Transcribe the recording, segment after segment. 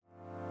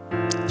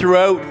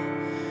throughout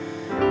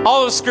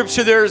all of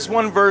Scripture, there is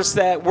one verse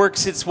that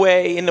works its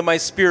way into my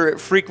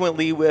spirit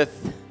frequently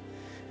with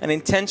an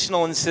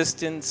intentional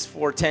insistence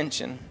for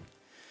attention.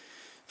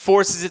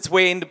 Forces its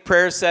way into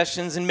prayer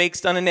sessions and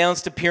makes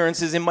unannounced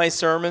appearances in my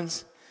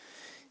sermons.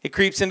 It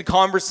creeps into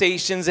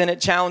conversations and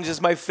it challenges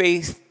my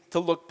faith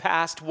to look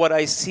past what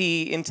I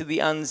see into the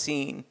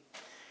unseen.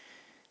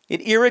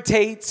 It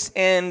irritates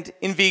and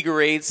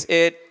invigorates.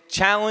 It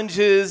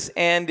challenges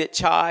and it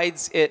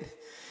chides. It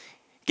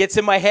gets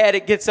in my head.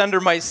 It gets under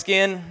my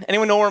skin.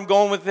 Anyone know where I'm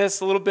going with this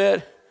a little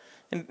bit?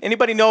 And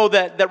anybody know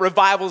that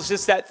revival is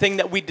just that thing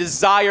that we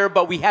desire,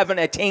 but we haven't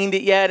attained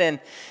it yet?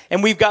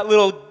 And we've got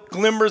little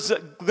glimmers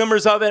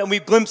of it, and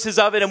we've glimpses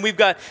of it, and we've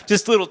got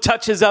just little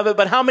touches of it.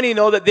 But how many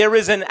know that there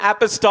is an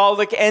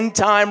apostolic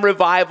end-time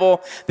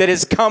revival that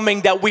is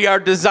coming that we are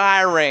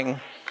desiring?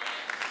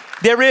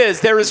 There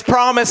is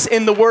promise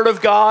in the Word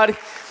of God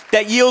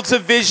that yields a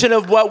vision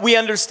of what we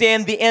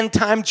understand the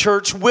end-time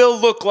church will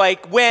look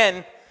like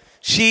when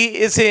she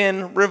is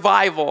in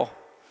revival.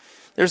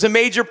 There's a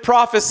major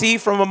prophecy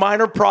from a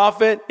minor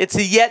prophet. It's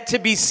a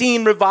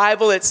yet-to-be-seen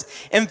revival. It's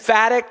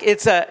emphatic.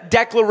 It's a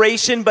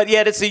declaration, but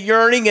yet it's a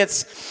yearning.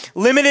 It's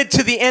limited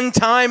to the end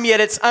time, yet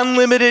it's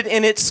unlimited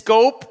in its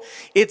scope.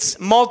 It's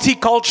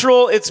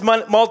multicultural. It's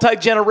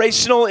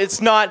multi-generational. It's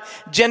not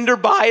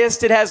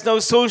gender-biased. It has no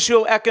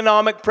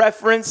socioeconomic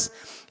preference.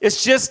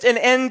 It's just an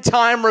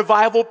end-time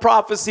revival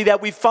prophecy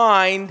that we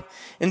find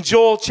in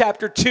Joel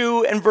chapter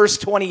 2 and verse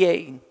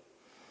 28.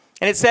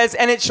 And it says,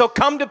 "And it shall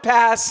come to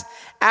pass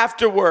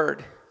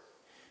afterward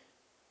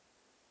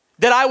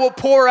that I will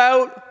pour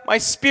out my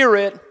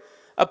spirit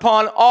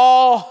upon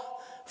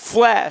all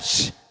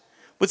flesh."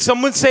 Would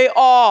someone say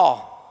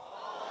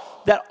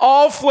all? That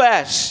all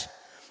flesh,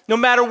 no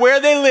matter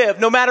where they live,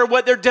 no matter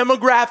what their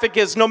demographic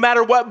is, no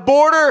matter what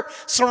border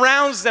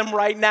surrounds them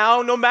right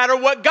now, no matter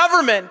what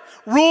government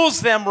rules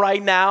them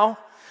right now,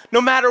 no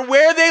matter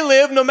where they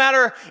live, no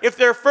matter if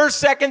they're first,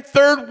 second,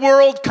 third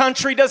world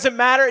country, doesn't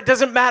matter. It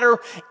doesn't matter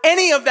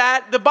any of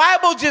that. The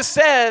Bible just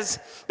says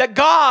that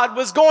God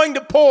was going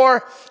to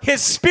pour his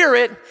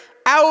spirit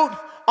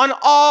out on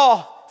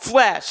all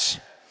flesh.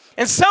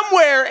 And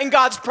somewhere in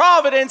God's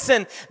providence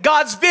and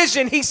God's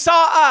vision, he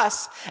saw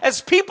us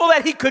as people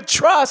that he could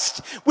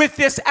trust with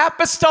this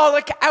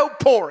apostolic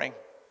outpouring.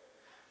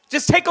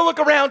 Just take a look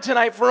around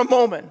tonight for a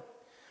moment.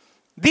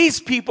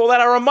 These people that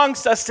are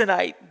amongst us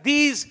tonight,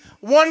 these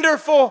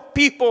wonderful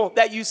people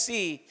that you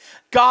see,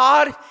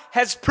 God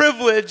has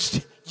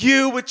privileged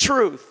you with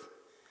truth.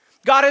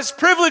 God has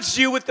privileged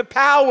you with the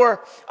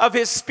power of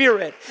his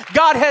spirit.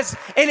 God has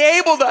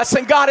enabled us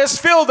and God has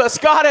filled us.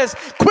 God has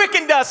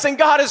quickened us and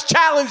God has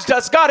challenged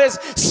us. God has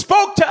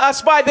spoke to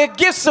us by the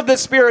gifts of the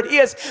Spirit. He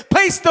has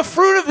placed the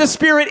fruit of the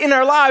Spirit in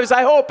our lives,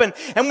 I hope.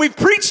 And we've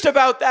preached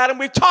about that and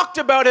we've talked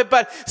about it.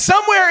 But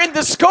somewhere in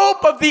the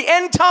scope of the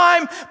end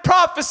time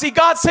prophecy,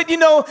 God said, you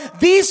know,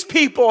 these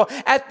people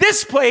at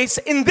this place,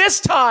 in this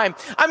time,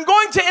 I'm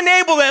going to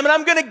enable them and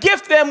I'm going to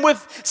gift them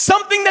with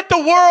something that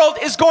the world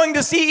is going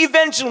to see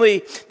eventually,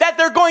 that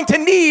they're going to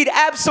need,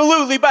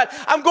 absolutely, but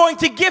I'm going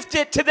to gift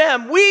it to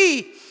them.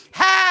 We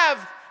have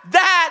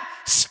that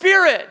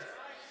Spirit.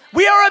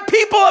 We are a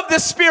people of the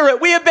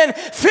Spirit. We have been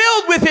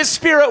filled with his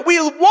Spirit.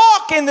 We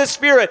walk in the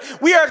Spirit.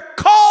 We are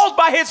called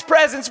by his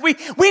presence. We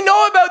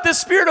know about the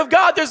Spirit of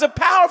God. There's a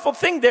powerful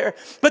thing there.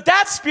 But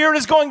that Spirit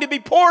is going to be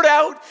poured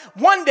out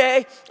one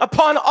day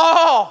upon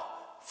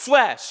all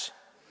flesh.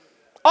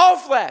 All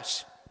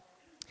flesh.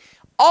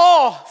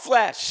 All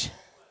flesh.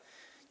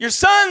 Your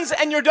sons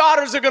and your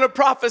daughters are going to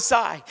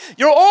prophesy.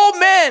 Your old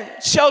men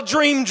shall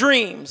dream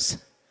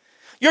dreams.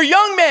 Your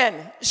young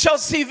men shall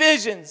see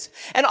visions.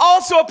 And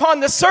also upon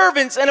the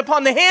servants and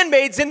upon the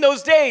handmaids in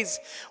those days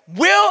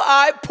will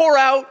I pour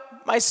out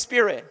my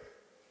Spirit.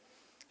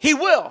 He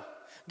will.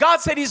 God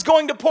said he's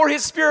going to pour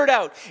his Spirit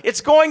out.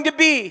 It's going to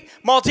be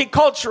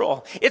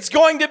multicultural. It's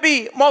going to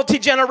be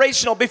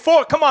multi-generational.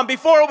 Before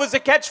it was a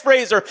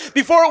catchphrase or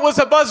before it was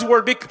a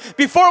buzzword,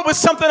 before it was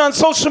something on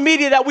social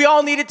media that we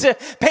all needed to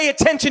pay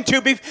attention to,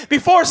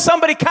 before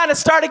somebody kind of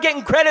started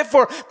getting credit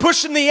for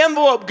pushing the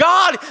envelope,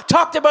 God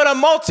talked about a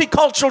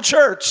multicultural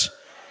church.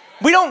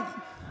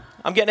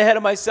 I'm getting ahead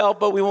of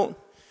myself, but we won't.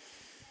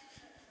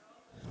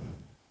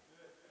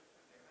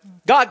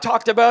 God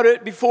talked about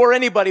it before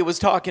anybody was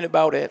talking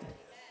about it.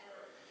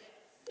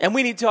 And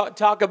we need to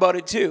talk about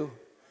it too.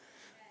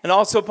 And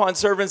also upon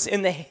servants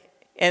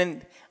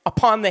and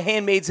upon the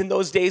handmaids in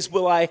those days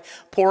will I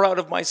pour out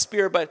of my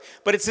Spirit. But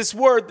it's this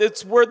word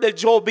that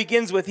Joel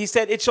begins with. He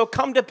said, it shall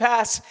come to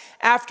pass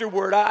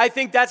afterward. I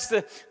think that's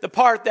the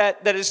part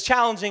that is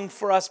challenging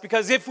for us,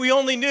 because if we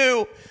only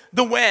knew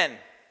the when.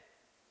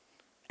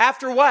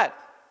 After what?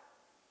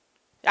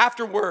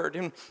 Afterward,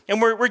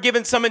 and we're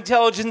given some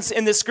intelligence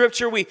in the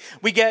scripture. We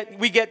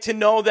get to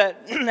know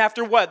that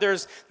after what?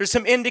 There's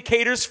some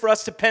indicators for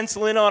us to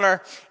pencil in on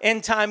our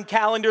end time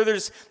calendar.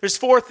 There's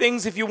 4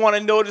 things if you want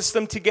to notice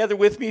them together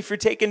with me if you're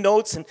taking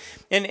notes.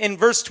 And in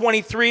verse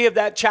 23 of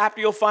that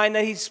chapter, you'll find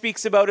that he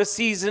speaks about a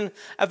season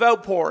of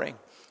outpouring.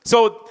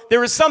 So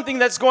there is something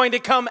that's going to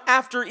come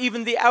after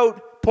even the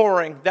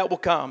outpouring that will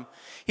come.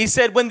 He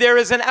said, when there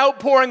is an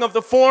outpouring of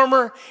the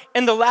former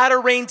and the latter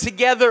rain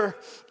together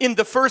in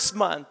the first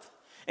month.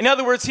 In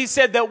other words, he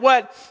said that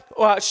what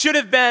should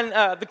have been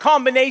the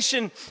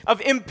combination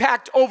of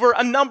impact over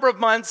a number of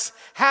months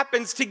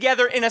happens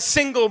together in a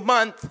single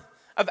month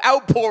of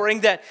outpouring,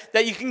 that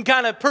you can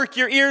kind of perk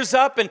your ears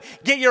up and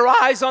get your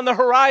eyes on the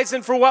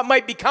horizon for what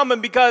might be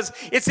coming, because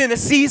it's in a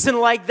season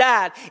like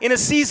that, in a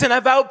season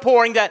of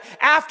outpouring, that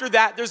after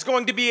that there's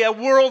going to be a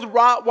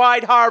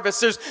worldwide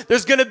harvest.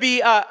 There's going to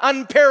be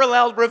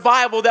unparalleled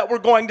revival that we're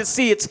going to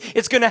see.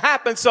 It's going to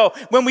happen. So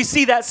when we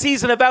see that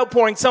season of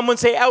outpouring, someone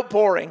say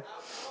outpouring.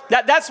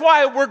 That's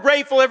why we're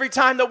grateful every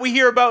time that we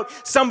hear about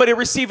somebody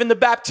receiving the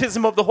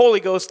baptism of the Holy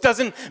Ghost.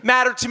 Doesn't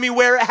matter to me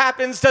where it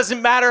happens.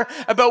 Doesn't matter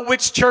about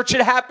which church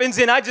it happens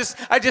in. I just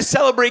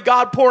celebrate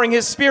God pouring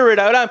His Spirit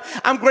out.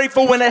 I'm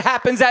grateful when it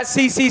happens at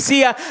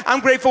CCC.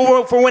 I'm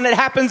grateful for when it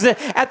happens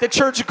at the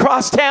church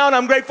across town.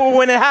 I'm grateful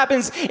when it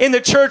happens in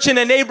the church in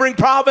a neighboring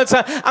province.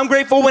 I'm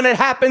grateful when it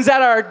happens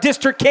at our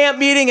district camp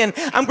meeting, and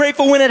I'm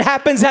grateful when it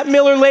happens at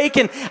Miller Lake.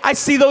 And I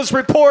see those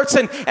reports,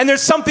 and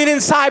there's something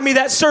inside me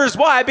that stirs.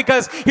 Why?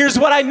 Because here's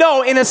what I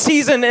know: in a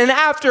season and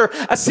after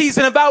a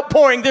season of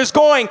outpouring, there's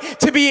going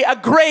to be a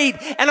great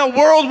and a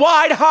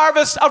worldwide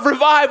harvest of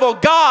revival.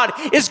 God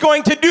is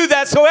going to do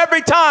that. So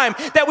every time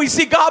that we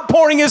see God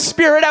pouring His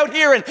Spirit out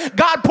here and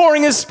God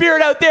pouring His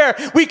Spirit out there,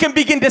 we can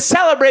begin to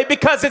celebrate,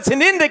 because it's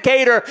an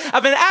indicator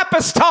of an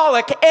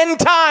apostolic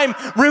end time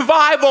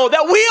revival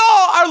that we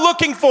all are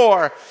looking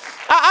for.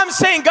 I'm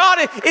saying,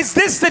 God, is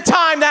this the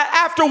time that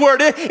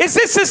afterward? Is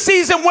this the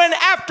season when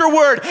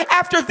afterward,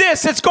 after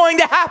this, it's going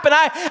to happen?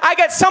 I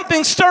got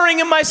something stirring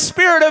in my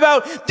spirit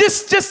about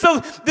just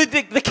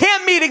the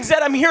camp meetings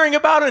that I'm hearing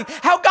about and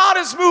how God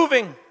is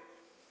moving.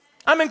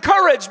 I'm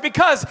encouraged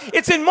because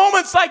it's in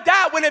moments like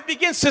that when it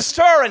begins to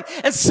stir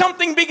and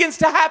something begins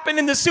to happen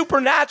in the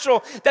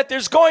supernatural, that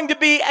there's going to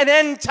be an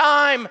end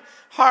time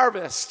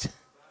harvest.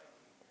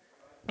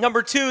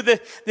 Number two, the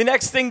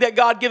next thing that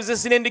God gives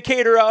us an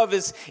indicator of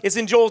is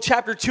in Joel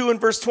chapter 2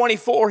 and verse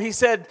 24. He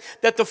said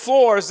that the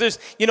floors, it's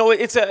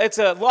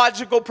a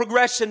logical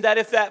progression that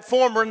if that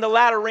former and the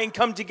latter rain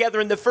come together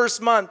in the first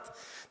month,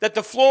 that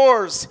the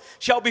floors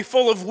shall be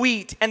full of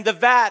wheat and the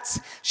vats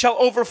shall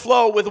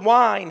overflow with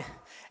wine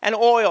and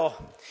oil.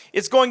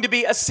 It's going to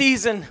be a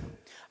season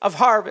of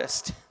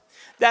harvest.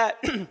 That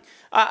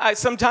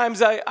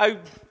sometimes I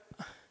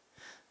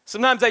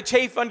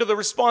chafe under the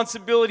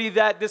responsibility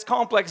that this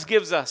complex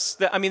gives us.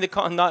 Not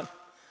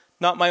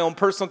my own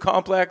personal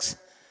complex.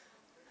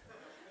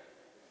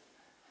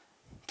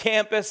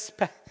 Campus.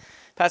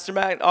 Pastor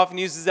Matt often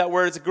uses that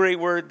word. It's a great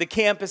word. The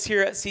campus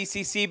here at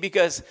CCC,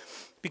 because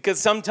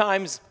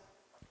sometimes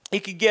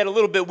it could get a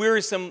little bit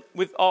wearisome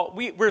with all.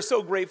 We're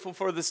so grateful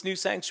for this new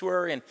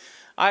sanctuary, and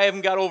I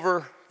haven't got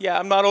over.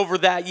 I'm not over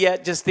that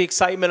yet. Just the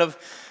excitement of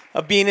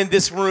being in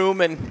this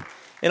room and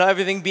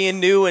everything being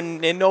new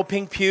and no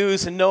pink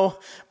pews and no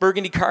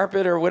burgundy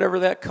carpet or whatever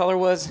that color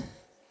was.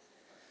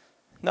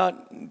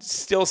 Not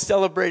still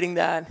celebrating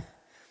that.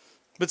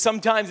 But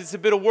sometimes it's a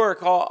bit of work.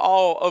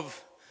 I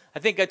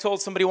think I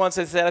told somebody once,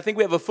 I said, I think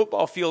we have a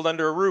football field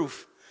under a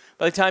roof.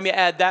 By the time you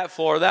add that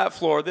floor,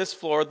 this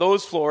floor,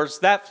 those floors,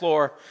 that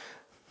floor,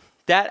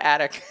 that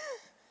attic.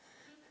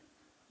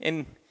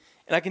 and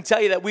I can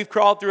tell you that we've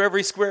crawled through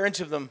every square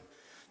inch of them.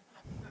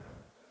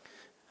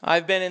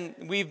 We've been in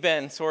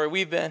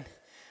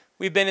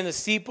the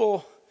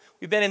steeple.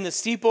 We've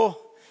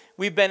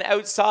been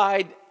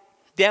outside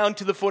down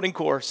to the footing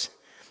course.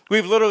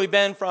 We've literally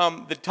been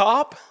from the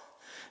top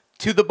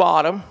to the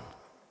bottom,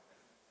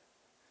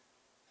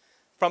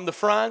 from the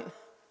front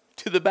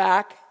to the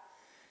back.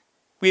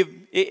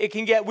 It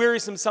can get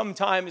wearisome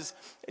sometimes,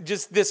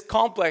 just this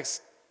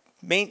complex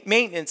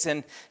maintenance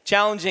and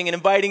challenging and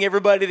inviting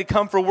everybody to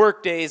come for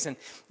work days and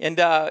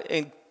all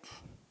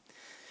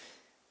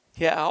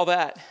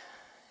that.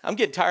 I'm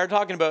getting tired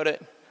talking about it.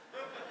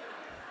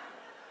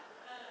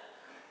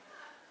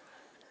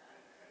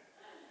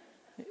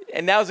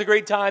 And now's a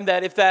great time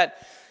that if the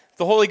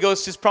Holy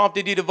Ghost just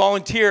prompted you to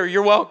volunteer,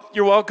 you're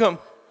welcome.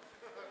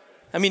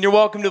 I mean, you're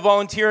welcome to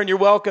volunteer, and you're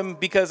welcome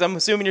because I'm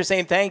assuming you're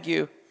saying thank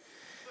you.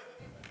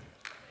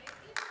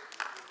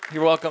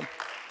 You're welcome.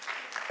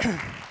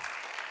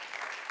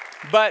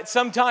 But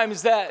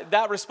sometimes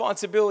that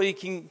responsibility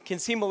can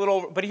seem a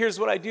little, but here's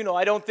what I do know.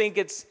 I don't think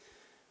it's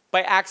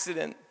by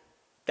accident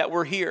that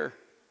we're here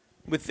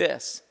with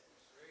this.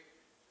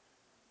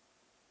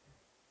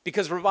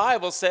 Because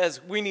revival says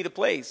we need a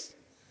place.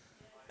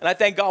 And I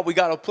thank God we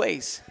got a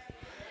place.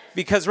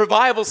 Because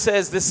revival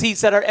says the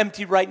seats that are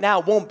empty right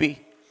now won't be.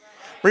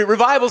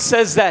 Revival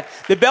says that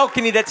the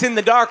balcony that's in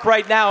the dark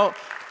right now,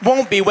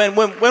 won't be.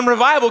 When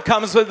revival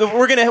comes,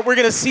 we're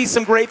gonna see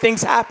some great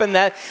things happen.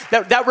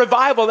 That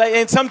revival,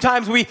 and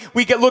sometimes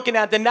we get looking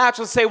at the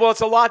natural and say, well,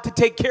 it's a lot to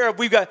take care of.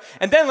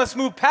 And then let's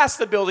move past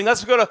the building.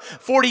 Let's go to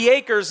 40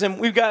 acres, and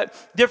we've got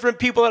different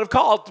people that have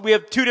called. We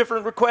have 2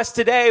 different requests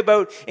today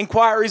about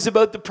inquiries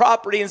about the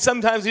property, and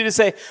sometimes we just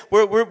say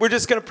we're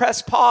just gonna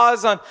press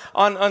pause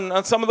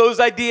on some of those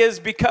ideas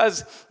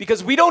because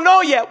we don't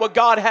know yet what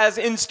God has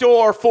in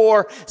store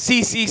for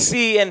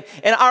CCC,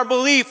 and our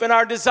belief and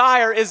our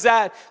desire is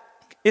that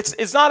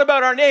it's not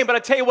about our name, but I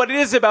tell you what it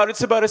is about.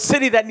 It's about a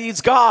city that needs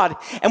God,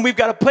 and we've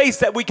got a place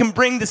that we can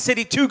bring the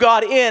city to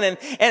God in,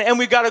 and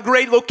we've got a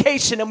great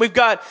location, and we've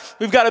got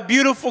a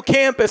beautiful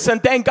campus,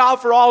 and thank God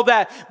for all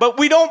that. But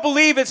we don't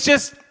believe it's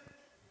just,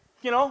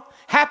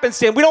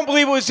 happenstance. We don't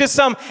believe it was just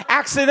some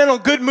accidental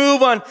good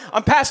move on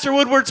Pastor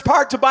Woodward's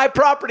part to buy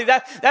property.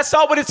 That's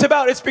not what it's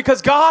about. It's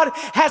because God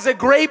has a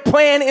great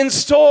plan in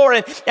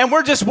store, and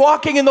we're just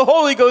walking in the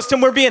Holy Ghost,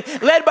 and we're being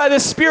led by the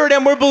Spirit,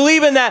 and we're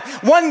believing that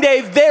one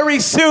day, very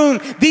soon,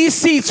 these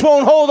seats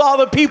won't hold all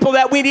the people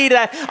that we need.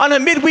 On a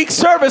midweek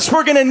service,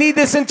 we're going to need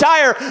this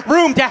entire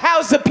room to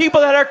house the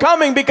people that are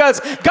coming, because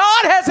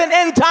God has an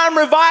end-time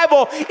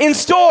revival in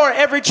store.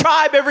 Every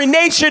tribe, every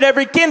nation,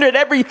 every kindred,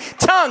 every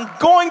tongue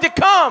going to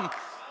come.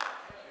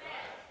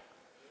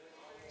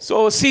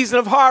 So a season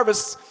of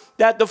harvest,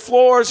 that the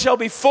floors shall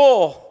be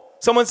full.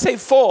 Someone say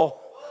full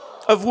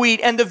of wheat,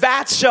 and the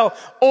vats shall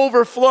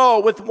overflow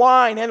with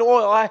wine and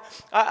oil.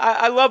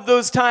 I love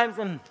those times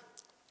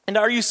in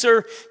our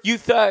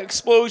youth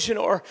explosion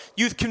or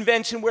youth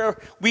convention where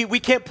we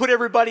can't put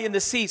everybody in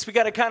the seats. We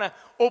got to kind of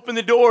open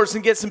the doors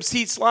and get some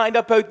seats lined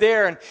up out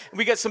there, and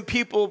we got some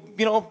people,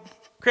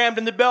 crammed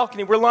in the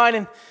balcony. We're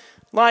lining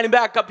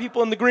back up,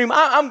 people in the green.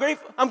 I'm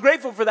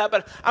grateful for that,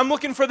 but I'm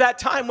looking for that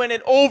time when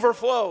it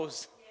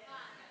overflows.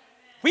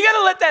 We got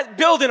to let that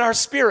build in our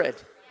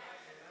spirit,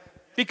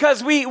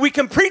 because we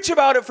can preach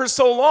about it for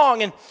so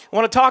long, and I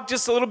want to talk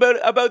just a little bit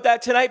about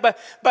that tonight, but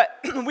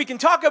we can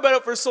talk about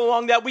it for so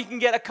long that we can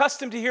get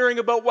accustomed to hearing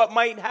about what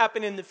might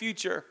happen in the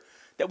future,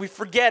 that we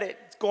forget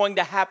it's going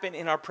to happen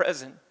in our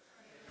present.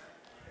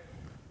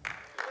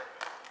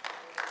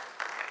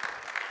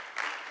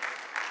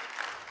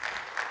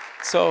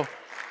 So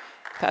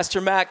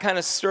Pastor Matt kind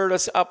of stirred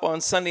us up on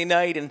Sunday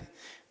night, and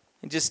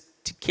just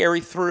to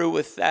carry through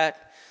with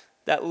that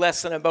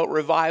lesson about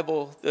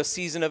revival, the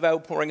season of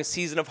outpouring, a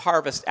season of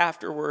harvest.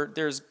 Afterward,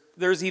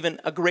 there's even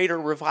a greater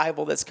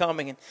revival that's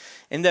coming.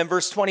 And then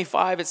verse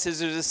 25, it says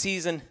there's a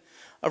season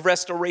of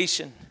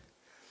restoration.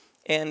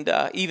 And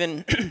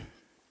even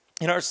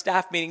in our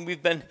staff meeting,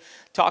 we've been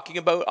talking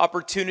about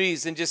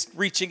opportunities and just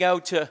reaching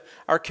out to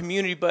our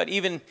community, but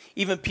even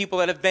people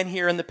that have been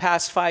here in the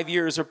past 5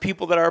 years, or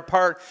people that are a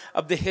part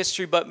of the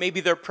history, but maybe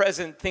their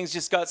present things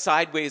just got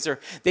sideways, or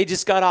they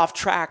just got off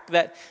track.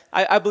 That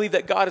I believe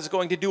that God is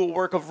going to do a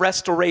work of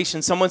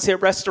restoration. Someone say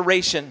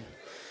restoration.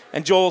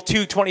 And Joel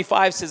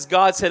 2:25 says,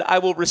 God said, I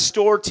will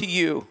restore to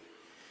you.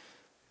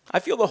 I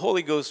feel the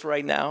Holy Ghost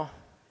right now.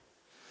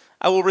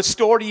 I will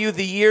restore to you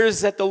the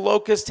years that the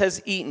locust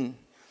has eaten,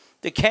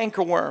 the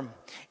cankerworm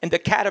and the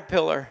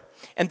caterpillar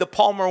and the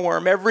palmer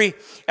worm. Every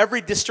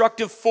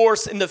destructive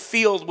force in the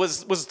field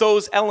was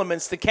those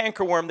elements: the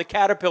cankerworm, the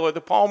caterpillar, the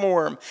palmer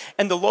worm,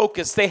 and the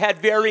locust. They had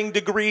varying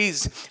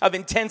degrees of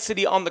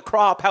intensity on the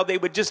crop, how they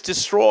would just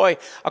destroy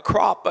a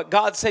crop. But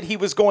God said he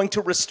was going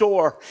to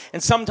restore.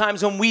 And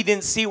sometimes when we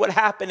didn't see what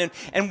happened,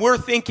 and we're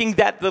thinking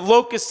that the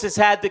locust has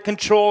had the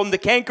control and the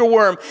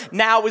cankerworm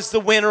now is the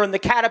winner, and the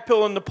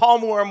caterpillar and the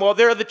palmer worm, well,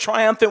 they're the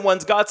triumphant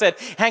ones. God said,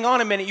 hang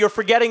on a minute, you're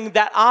forgetting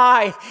that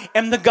I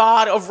am the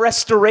God of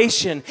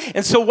restoration.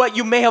 And so what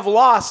you may have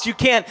lost, you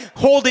can't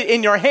hold it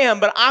in your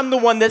hand, but I'm the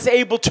one that's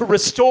able to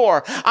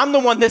restore. I'm the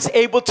one that's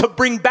able to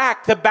bring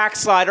back the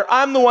backslider.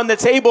 I'm the one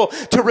that's able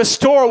to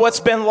restore what's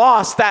been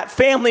lost, that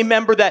family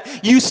member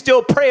that you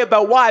still pray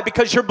about. Why?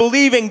 Because you're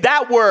believing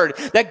that word,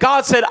 that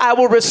God said, I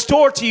will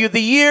restore to you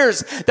the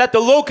years that the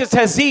locust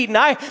has eaten.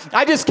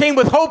 I just came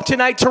with hope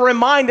tonight to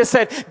remind us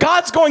that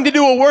God's going to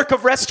do a work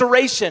of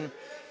restoration.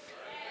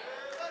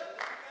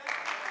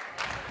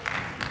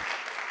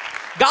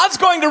 God's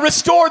going to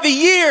restore the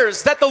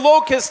years that the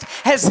locust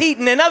has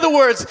eaten. In other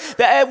words,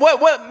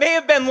 what may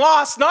have been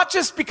lost, not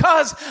just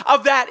because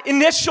of that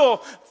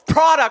initial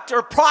product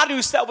or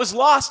produce that was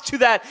lost to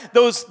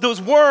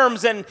those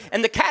worms and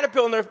the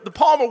caterpillar and the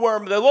palmer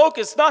worm, the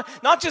locust,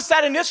 not just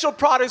that initial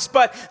produce,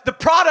 but the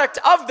product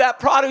of that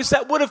produce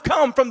that would have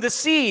come from the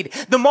seed,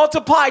 the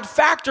multiplied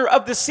factor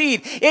of the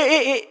seed.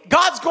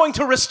 God's going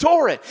to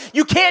restore it.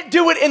 You can't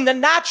do it in the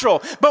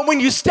natural, but when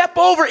you step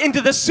over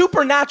into the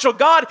supernatural,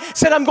 God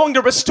said, I'm going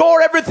to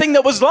restore everything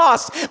that was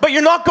lost, but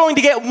you're not going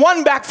to get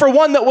one back for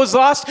one that was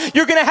lost.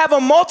 You're going to have a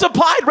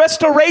multiplied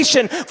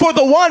restoration for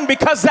the one,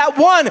 because that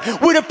one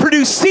would have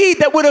produce seed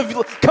that would have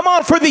come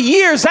on for the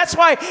years. That's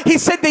why he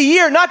said the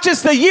year, not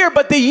just the year,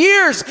 but the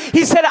years.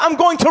 He said, I'm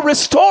going to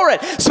restore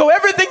it. So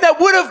everything that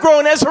would have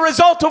grown as a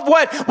result of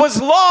what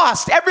was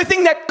lost,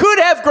 everything that could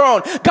have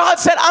grown, God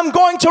said, I'm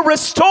going to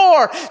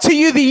restore to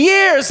you the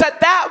years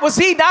that was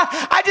eaten.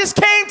 I just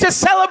came to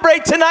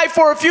celebrate tonight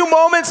for a few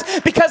moments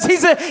because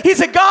he's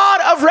a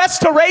God of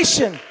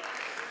restoration.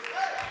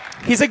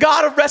 He's a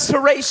God of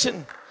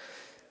restoration.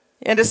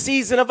 And a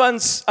season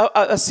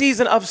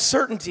of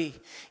certainty.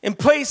 In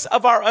place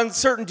of our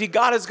uncertainty,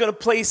 God is going to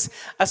place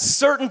a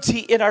certainty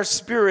in our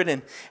spirit.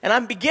 And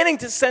I'm beginning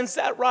to sense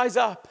that rise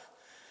up.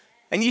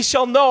 And ye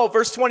shall know,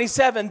 verse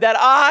 27, that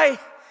I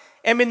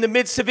am in the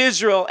midst of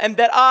Israel, and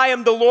that I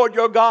am the Lord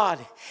your God,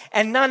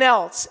 and none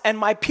else, and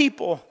my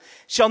people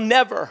shall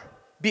never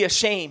be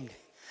ashamed.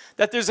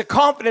 That there's a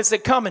confidence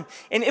that coming.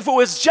 And if it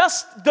was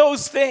just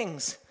those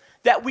things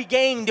that we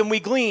gained and we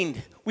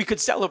gleaned, we could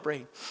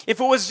celebrate. If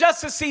it was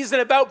just a season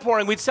of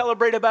outpouring, we'd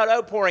celebrate about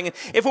outpouring. And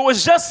if it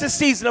was just a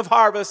season of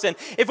harvest, and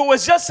if it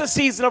was just a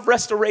season of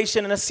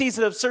restoration and a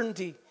season of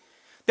certainty,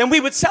 then we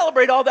would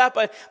celebrate all that.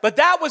 But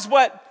that was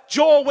what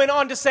Joel went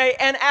on to say.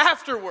 And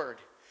afterward,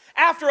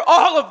 after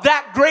all of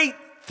that great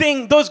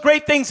thing, those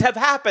great things have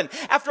happened,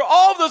 after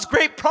all those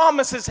great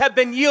promises have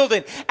been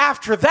yielded,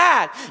 after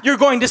that, you're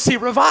going to see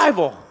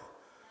revival.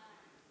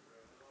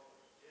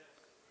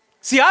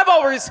 See,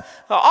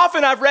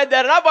 often I've read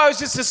that, and I've always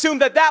just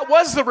assumed that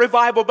was the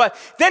revival. But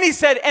then he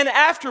said, and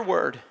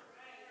afterward.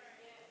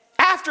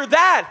 After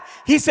that,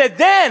 he said,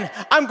 then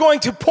I'm going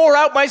to pour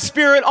out my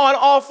spirit on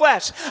all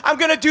flesh. I'm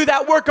going to do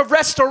that work of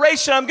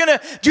restoration. I'm going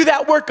to do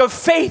that work of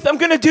faith. I'm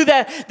going to do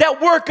that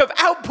work of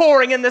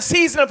outpouring in the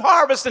season of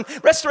harvest and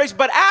restoration.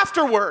 But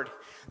afterward,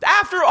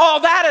 after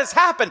all that has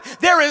happened,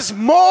 there is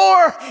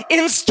more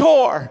in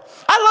store.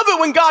 I love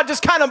it when God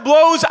just kind of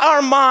blows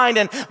our mind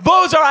and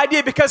blows our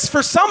idea, because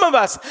for some of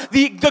us,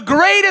 the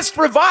greatest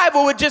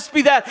revival would just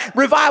be that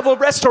revival of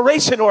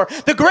restoration, or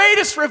the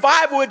greatest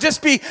revival would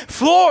just be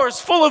floors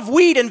full of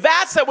wheat and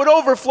vats that would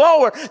overflow,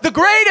 or the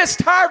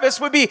greatest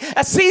harvest would be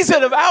a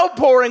season of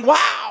outpouring.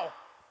 Wow.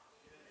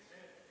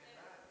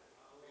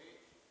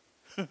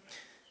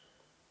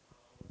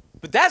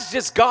 But that's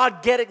just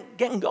God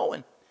getting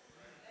going.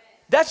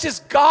 That's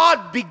just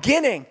God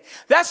beginning.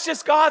 That's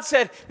just God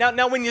said,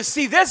 now when you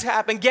see this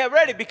happen, get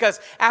ready, because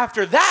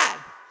after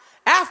that,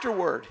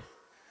 afterward,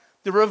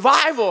 the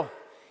revival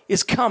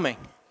is coming.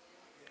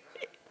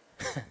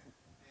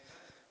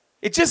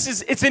 It just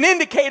is, it's an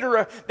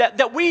indicator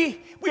that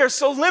we are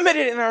so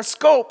limited in our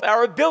scope,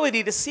 our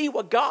ability to see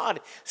what God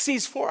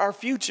sees for our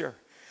future.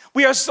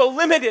 We are so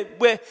limited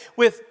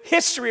with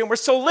history, and we're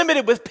so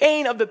limited with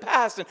pain of the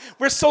past, and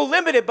we're so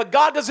limited, but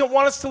God doesn't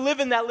want us to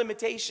live in that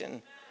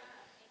limitation.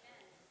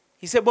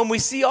 He said, when we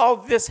see all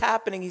this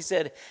happening, he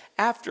said,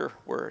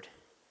 afterward.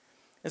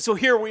 And so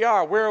here we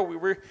are. Where are we?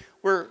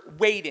 We're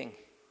waiting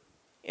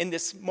in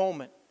this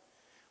moment.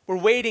 We're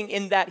waiting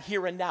in that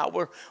here and now.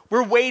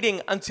 We're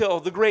waiting until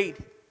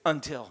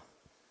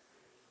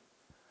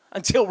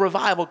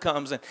revival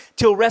comes, and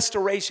till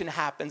restoration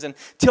happens, and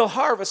till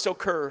harvest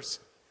occurs,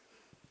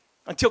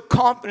 until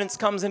confidence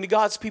comes into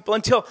God's people,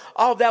 until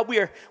all that we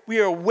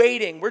are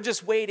waiting. We're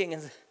just waiting,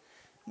 and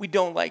we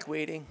don't like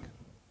waiting.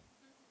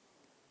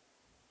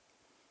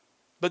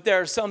 But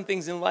there are some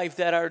things in life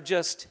that are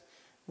just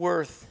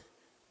worth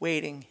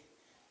waiting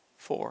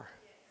for.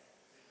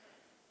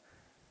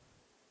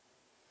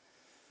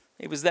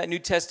 It was that New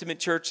Testament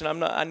church,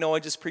 and I know I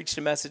just preached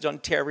a message on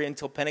tarry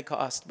until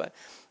Pentecost, but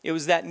it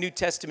was that New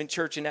Testament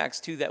church in Acts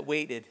 2 that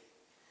waited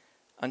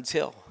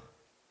until.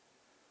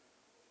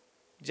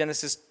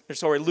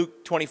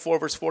 Luke 24,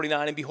 verse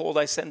 49, and behold,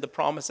 I send the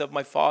promise of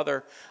my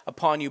Father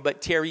upon you,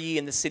 but tarry ye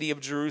in the city of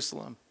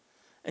Jerusalem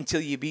until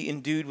ye be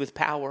endued with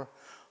power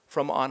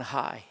from on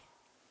high.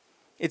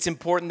 It's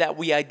important that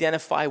we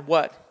identify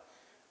what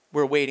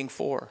we're waiting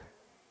for.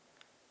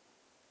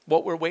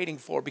 What we're waiting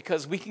for,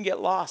 because we can get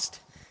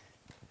lost.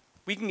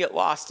 We can get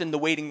lost in the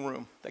waiting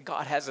room that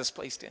God has us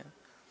placed in.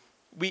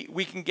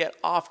 We can get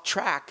off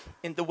track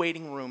in the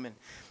waiting room,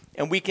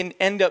 and we can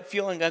end up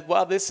feeling like,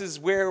 well, this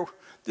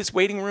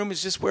waiting room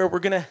is just where we're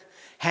going to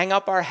hang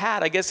up our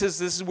hat. I guess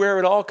this is where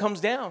it all comes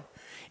down.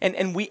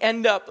 And we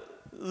end up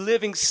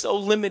living so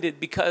limited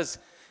because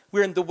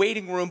we're in the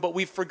waiting room, but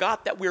we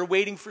forgot that we're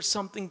waiting for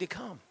something to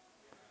come.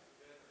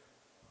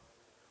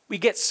 We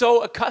get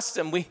so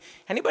accustomed.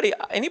 Anybody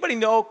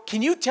know,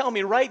 can you tell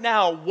me right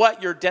now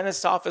what your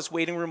dentist's office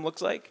waiting room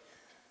looks like?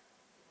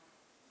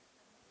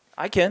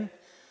 I can.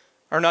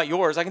 Or not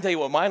yours. I can tell you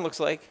what mine looks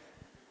like.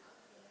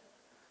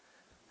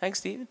 Thanks,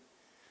 Stephen.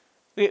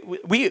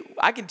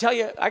 I can tell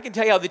you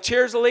how the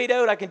chairs are laid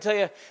out. I can tell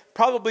you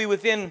probably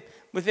within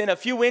a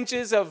few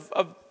inches of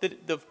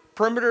the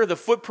perimeter, the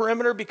foot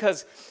perimeter,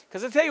 because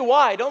I'll tell you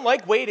why. I don't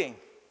like waiting.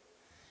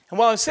 And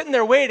while I'm sitting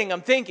there waiting,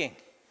 I'm thinking,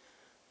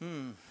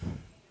 there's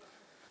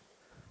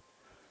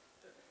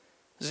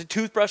a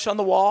toothbrush on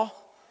the wall.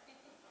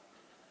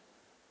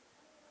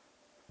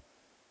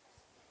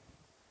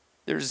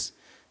 There's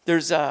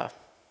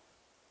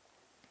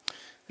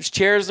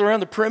chairs around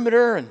the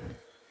perimeter, and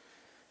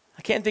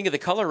I can't think of the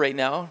color right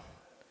now.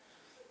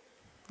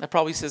 That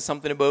probably says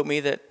something about me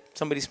that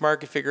somebody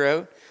smart could figure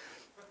out.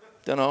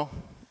 Don't know.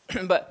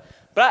 but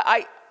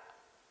I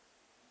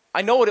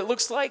know what it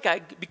looks like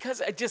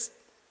because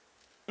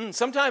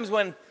sometimes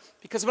when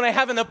I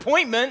have an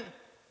appointment,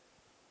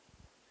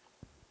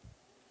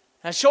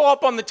 I show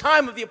up on the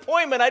time of the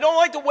appointment, I don't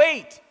like to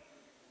wait.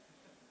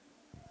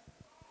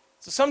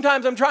 So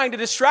sometimes I'm trying to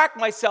distract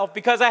myself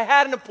because I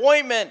had an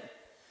appointment.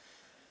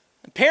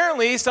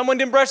 Apparently, someone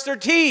didn't brush their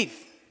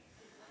teeth.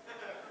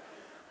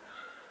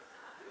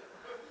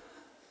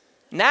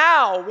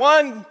 Now,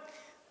 one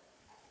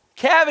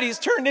cavity's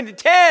turned into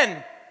 10.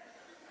 And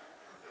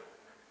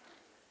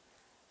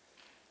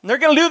they're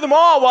going to do them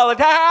all while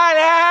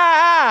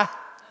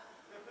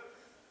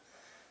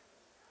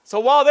So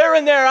while they're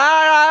in there,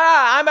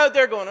 I'm out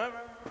there going.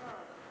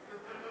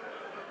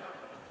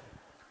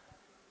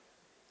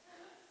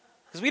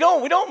 Because we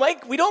don't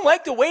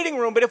like the waiting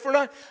room. But if we're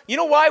not, you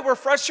know why we're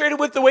frustrated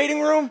with the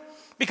waiting room?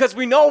 Because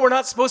we know we're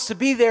not supposed to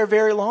be there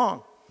very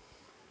long.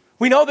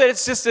 We know that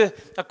it's just a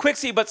quick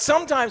see. But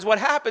sometimes what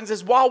happens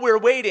is while we're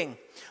waiting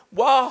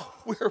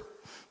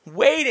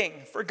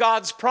for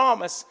God's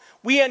promise,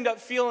 we end up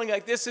feeling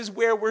like this is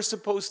where we're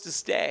supposed to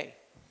stay.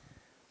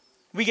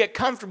 We get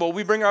comfortable.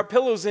 We bring our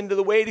pillows into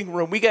the waiting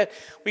room. We get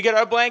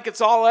our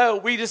blankets all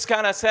out. We just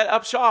kind of set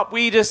up shop.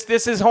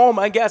 This is home.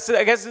 I guess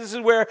this is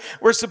where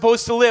we're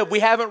supposed to live.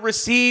 We haven't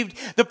received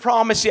the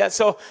promise yet.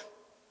 So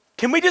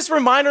can we just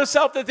remind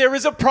ourselves that there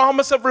is a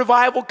promise of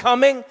revival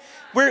coming?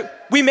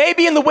 We may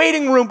be in the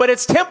waiting room, but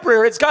it's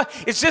temporary.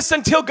 It's just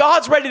until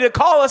God's ready to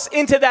call us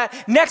into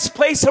that next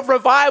place of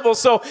revival.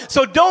 So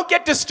don't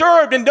get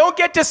disturbed and don't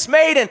get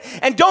dismayed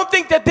and don't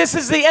think that this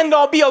is the end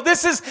all be all.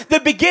 This is the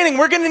beginning.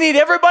 We're going to need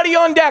everybody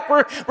on deck.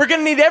 We're going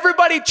to need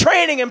everybody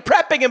training and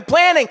prepping and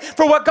planning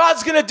for what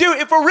God's going to do.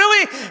 If we're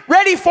really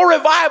ready for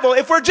revival,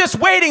 if we're just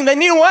waiting,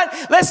 then you know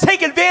what? Let's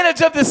take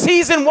advantage of the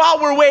season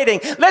while we're waiting.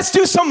 Let's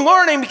do some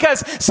learning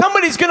because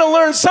somebody's going to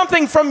learn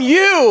something from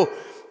you.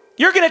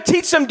 You're going to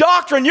teach them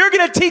doctrine. You're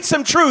going to teach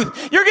them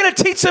truth. You're going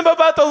to teach them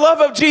about the love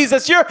of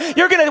Jesus. We're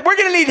going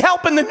to need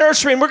help in the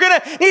nursery, and we're going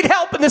to need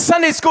help in the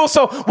Sunday school.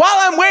 So while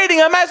I'm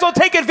waiting, I might as well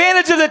take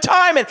advantage of the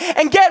time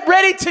and get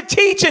ready to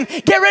teach and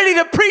get ready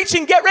to preach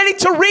and get ready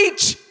to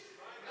reach.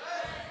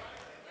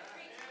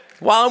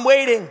 While I'm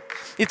waiting,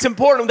 it's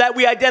important that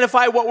we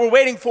identify what we're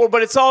waiting for,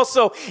 but it's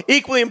also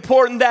equally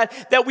important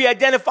that we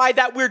identify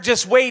that we're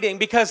just waiting,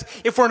 because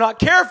if we're not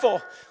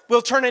careful,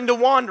 we'll turn into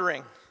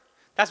wandering.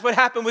 That's what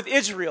happened with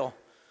Israel.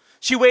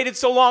 She waited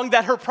so long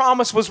that her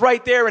promise was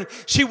right there and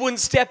she wouldn't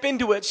step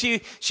into it.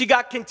 She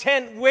got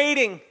content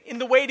waiting in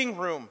the waiting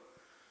room.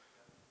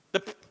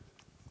 The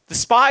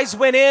spies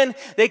went in.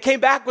 They came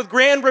back with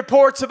grand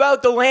reports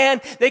about the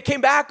land. They came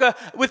back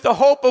with the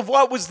hope of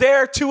what was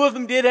there. 2 of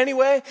them did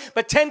anyway.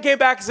 But 10 came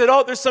back and said,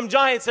 there's some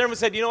giants there. Everyone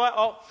said, you know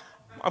what?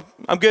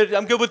 I'm good.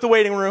 I'm good with the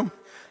waiting room.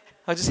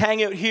 I'll just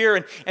hang out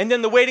here. And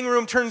then the waiting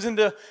room turns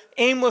into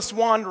aimless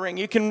wandering.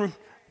 You can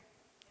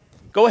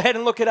go ahead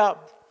and look it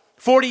up.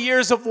 40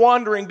 years of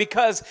wandering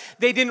because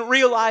they didn't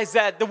realize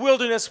that the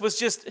wilderness was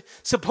just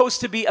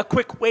supposed to be a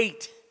quick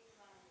wait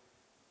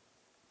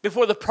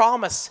before the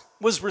promise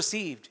was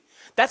received.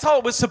 That's all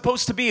it was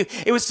supposed to be.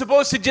 It was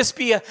supposed to just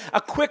be a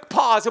quick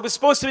pause. It was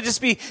supposed to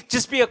just be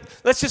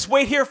let's just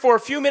wait here for a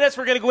few minutes.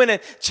 We're going to go in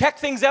and check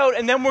things out,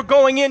 and then we're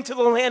going into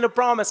the land of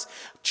promise.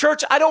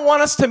 Church, I don't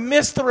want us to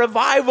miss the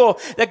revival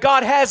that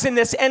God has in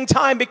this end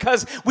time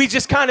because we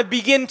just kind of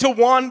begin to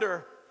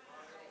wander.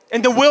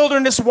 And the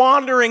wilderness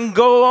wandering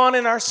go on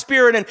in our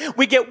spirit, and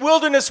we get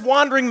wilderness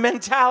wandering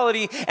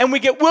mentality, and we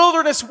get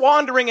wilderness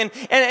wandering,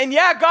 and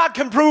yeah, God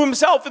can prove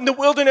himself in the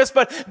wilderness,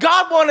 but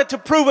God wanted to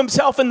prove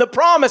himself in the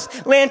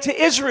promised land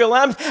to Israel.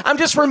 I'm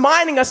just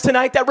reminding us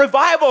tonight that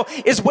revival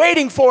is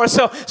waiting for us.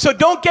 So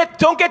don't get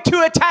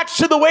too attached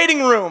to the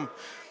waiting room.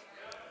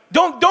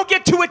 Don't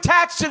get too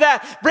attached to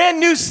that brand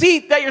new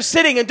seat that you're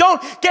sitting in.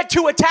 Don't get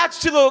too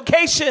attached to the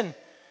location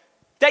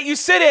that you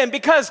sit in,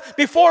 because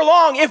before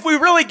long, if we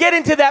really get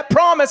into that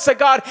promise that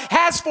God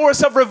has for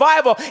us of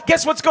revival,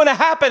 guess what's going to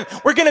happen?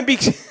 We're going to be,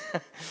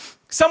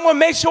 someone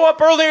may show up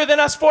earlier than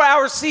us for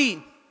our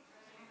seat.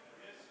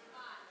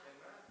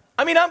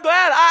 I mean, I'm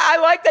glad. I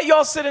like that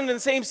y'all sit in the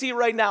same seat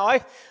right now. I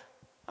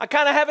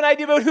kind of have an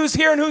idea about who's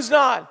here and who's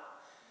not.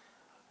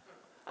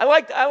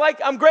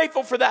 I'm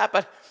grateful for that,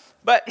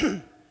 but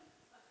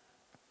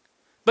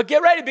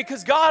get ready,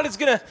 because God is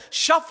going to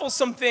shuffle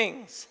some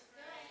things.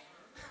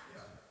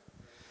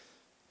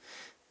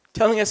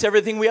 Telling us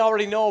everything we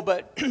already know,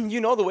 but you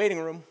know the waiting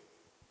room.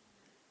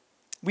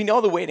 We know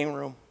the waiting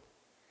room.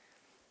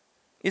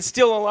 It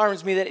still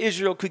alarms me that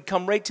Israel could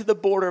come right to the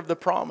border of the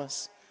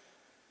promise,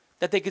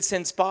 that they could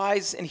send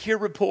spies and hear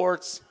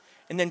reports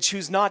and then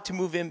choose not to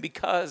move in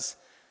because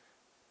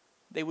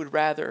they would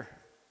rather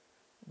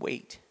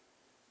wait.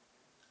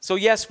 So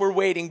yes, we're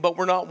waiting, but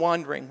we're not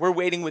wandering. We're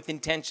waiting with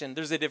intention.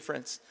 There's a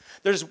difference.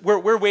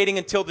 We're waiting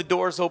until the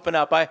doors open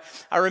up. I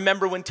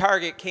remember when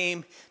Target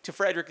came to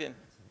Fredericton.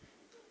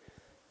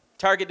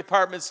 Target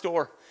department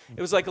store.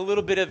 It was like a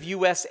little bit of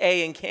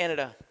USA in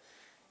Canada.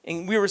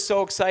 And we were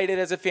so excited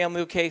as a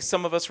family. Okay,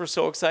 some of us were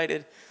so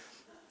excited.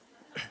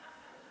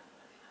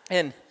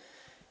 And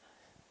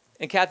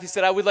Kathy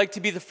said, I would like to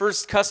be the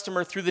first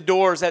customer through the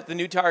doors at the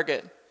new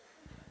Target.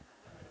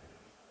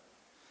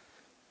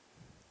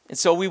 And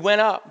so we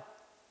went up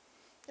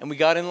and we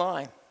got in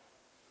line.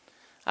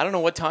 I don't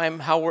know what time,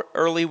 how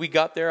early we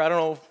got there. I don't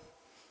know.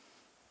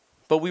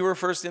 But we were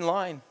first in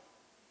line.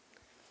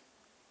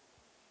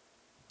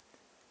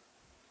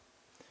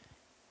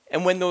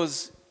 And when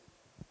those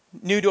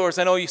new doors,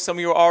 I know some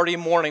of you are already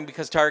in mourning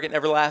because Target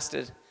never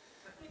lasted.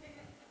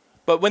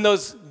 But when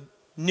those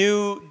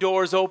new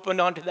doors opened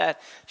onto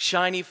that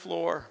shiny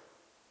floor,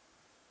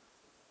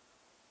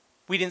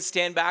 we didn't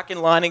stand back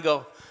in line and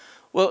go,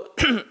 well,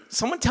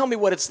 someone tell me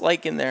what it's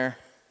like in there.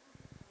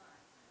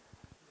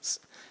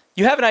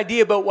 You have an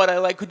idea about what I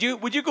like. Would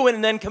you go in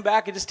and then come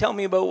back and just tell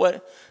me about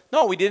what?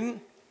 No, we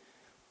didn't.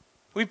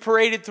 We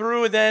paraded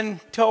through and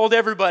then told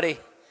everybody.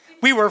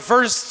 We were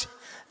first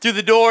through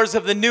the doors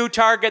of the new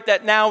Target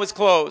that now is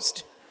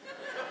closed.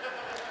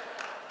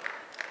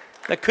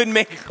 That couldn't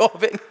make a go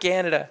of it in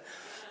Canada.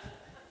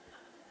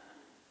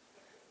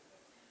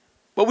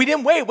 But we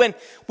didn't wait. When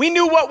we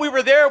knew what we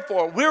were there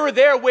for. We were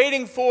there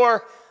waiting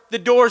for the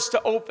doors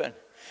to open.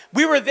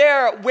 We were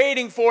there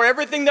waiting for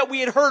everything that we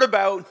had heard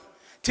about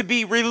to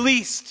be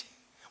released.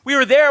 We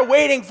were there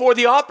waiting for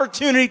the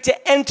opportunity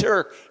to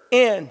enter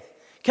in.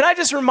 Can I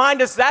just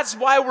remind us, that's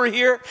why we're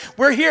here?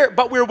 We're here,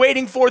 but we're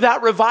waiting for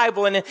that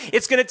revival. And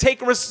it's going to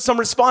take some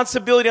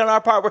responsibility on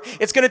our part.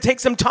 It's going to take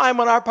some time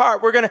on our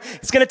part.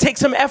 It's going to take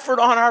some effort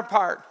on our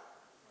part.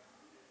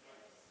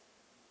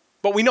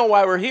 But we know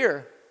why we're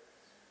here.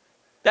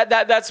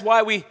 That's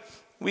why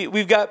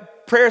we've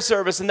got prayer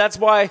service. And that's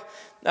why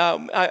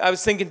I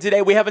was thinking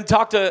today, we haven't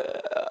talked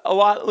a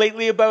lot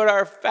lately about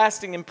our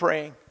fasting and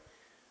praying.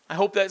 I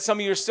hope that some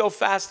of you are still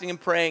fasting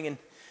and praying, and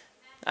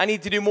I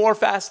need to do more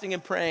fasting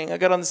and praying. I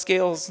got on the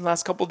scales the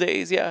last couple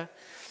days, yeah.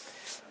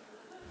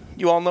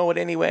 You all know it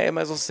anyway, I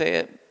might as well say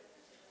it.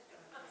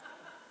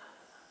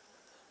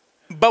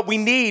 But we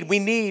need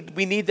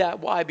that.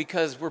 Why?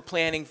 Because we're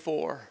planning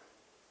for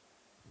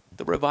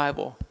the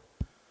revival.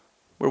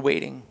 We're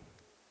waiting.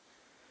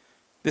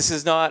 This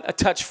is not a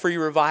touch-free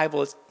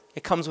revival.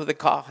 It comes with a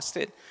cost.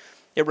 It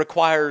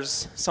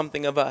requires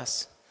something of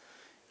us.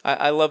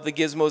 I love the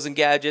gizmos and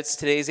gadgets.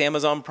 Today's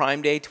Amazon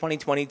Prime Day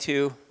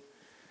 2022.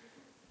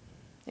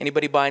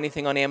 Anybody buy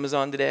anything on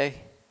Amazon today?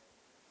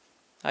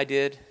 I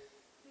did.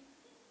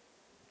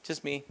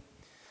 Just me.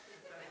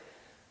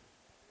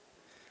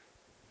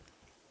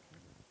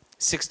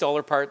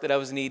 $6 part that I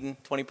was needing,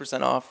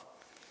 20% off.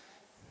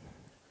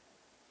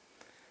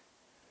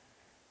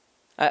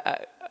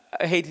 I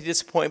hate to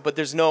disappoint, but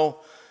there's no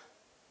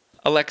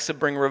Alexa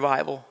bring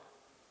revival.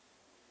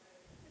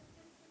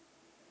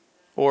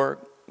 Or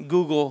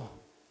Google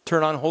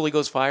turn on Holy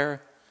Ghost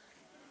fire.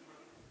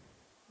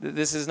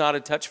 This is not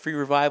a touch-free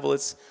revival.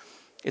 It's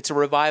a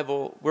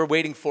revival. We're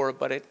waiting for it,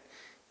 but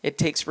it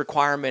takes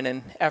requirement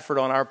and effort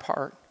on our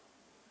part.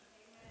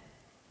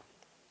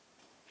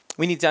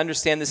 We need to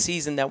understand the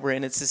season that we're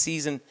in. It's the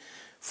season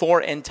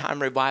for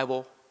end-time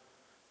revival.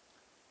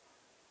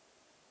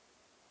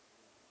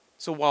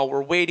 So while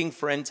we're waiting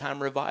for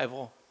end-time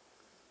revival,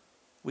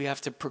 we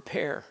have to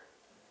prepare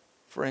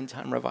for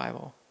end-time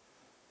revival.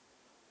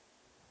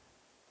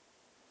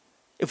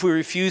 If we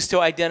refuse to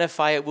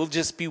identify it, we'll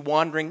just be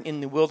wandering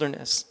in the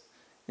wilderness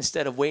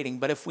instead of waiting.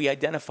 But if we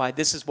identify,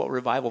 this is what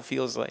revival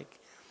feels like.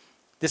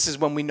 This is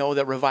when we know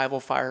that revival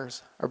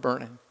fires are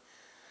burning.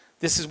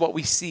 This is what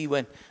we see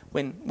when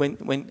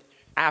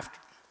after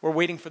we're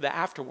waiting for the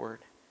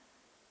afterward.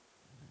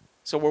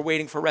 So we're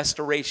waiting for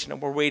restoration,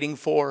 and we're waiting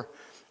for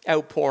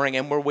outpouring,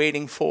 and we're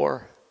waiting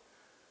for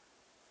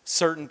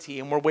certainty,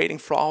 and we're waiting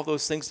for all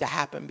those things to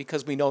happen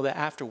because we know the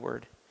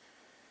afterward.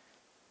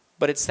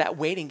 But it's that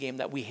waiting game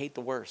that we hate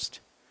the worst.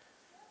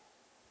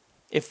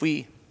 If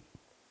we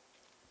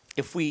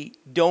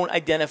don't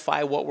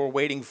identify what we're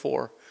waiting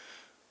for,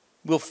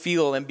 we'll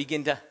feel and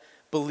begin to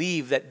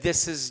believe that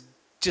this is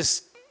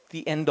just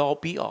the end-all,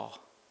 be-all.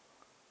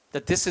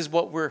 That this is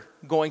what we're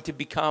going to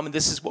become, and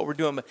this is what we're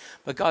doing.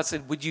 But God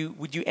said, would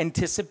you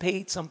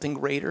anticipate something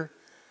greater?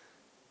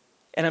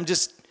 And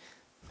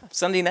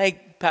Sunday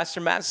night, Pastor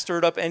Matt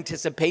stirred up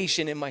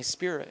anticipation in my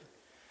spirit.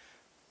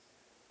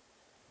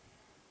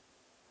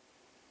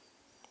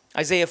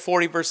 Isaiah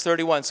 40, verse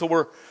 31. So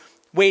we're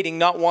waiting,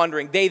 not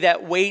wandering. They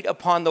that wait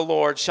upon the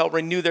Lord shall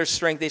renew their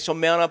strength. They shall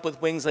mount up with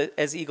wings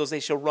as eagles. They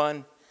shall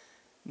run,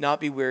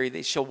 not be weary.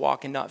 They shall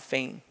walk and not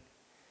faint.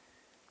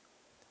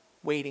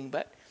 Waiting,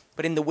 but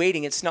in the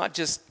waiting, it's not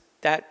just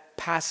that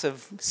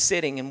passive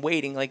sitting and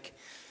waiting. Like,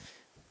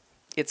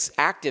 it's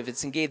active.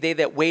 It's engaged. They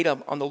that wait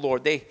on the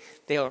Lord,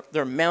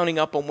 they're mounting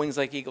up on wings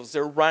like eagles.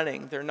 They're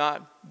running. They're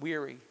not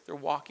weary. They're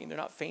walking. They're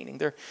not fainting.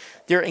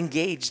 They're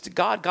engaged.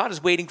 God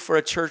is waiting for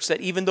a church that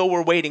even though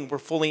we're waiting, we're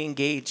fully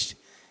engaged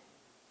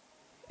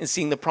in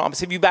seeing the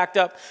promise. If you backed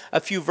up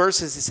a few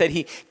verses, it said,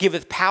 He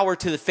giveth power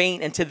to the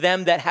faint, and to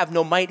them that have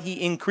no might,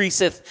 He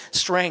increaseth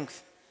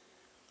strength.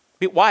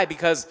 Why?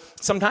 Because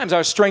sometimes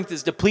our strength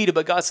is depleted,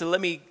 but God said,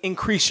 let me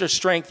increase your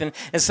strength.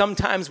 And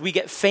sometimes we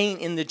get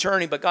faint in the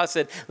journey, but God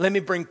said, let me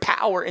bring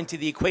power into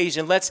the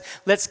equation. Let's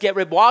get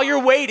rid. While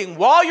you're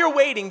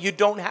waiting, you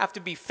don't have to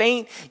be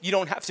faint. You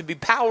don't have to be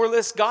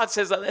powerless. God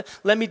says,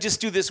 let me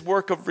just do this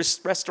work of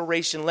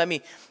restoration.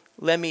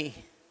 Let me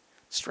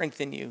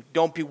strengthen you.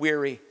 Don't be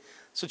weary.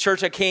 So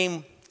church, I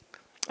came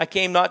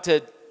not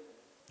to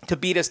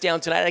beat us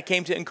down tonight. I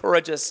came to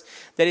encourage us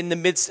that in the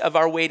midst of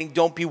our waiting,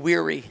 don't be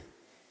weary.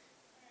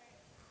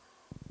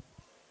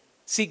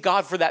 Seek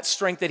God for that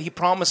strength that he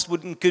promised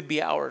could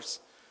be ours.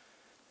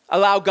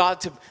 Allow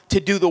God to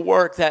do the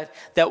work that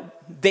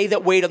they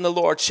that wait on the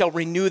Lord shall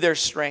renew their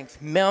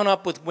strength. Mount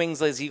up with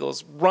wings as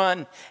eagles.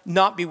 Run,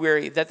 not be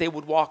weary, that they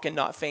would walk and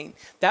not faint.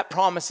 That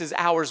promise is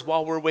ours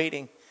while we're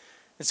waiting.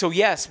 And so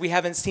yes, we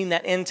haven't seen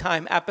that end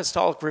time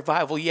apostolic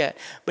revival yet,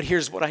 but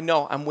here's what I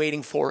know, I'm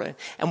waiting for it.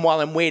 And while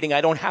I'm waiting,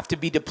 I don't have to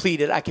be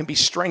depleted. I can be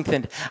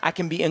strengthened. I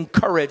can be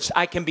encouraged.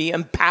 I can be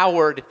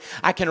empowered.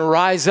 I can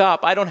rise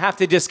up. I don't have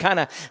to just kind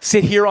of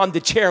sit here on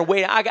the chair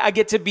waiting. I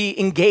get to be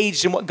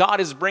engaged in what God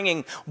is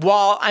bringing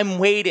while I'm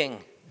waiting.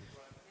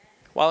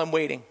 While I'm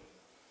waiting.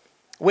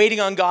 Waiting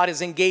on God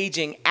is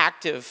engaging,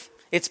 active.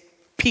 It's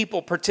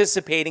people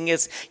participating,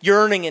 is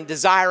yearning and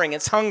desiring,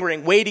 it's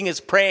hungering. Waiting is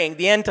praying.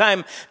 The end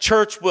time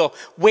church will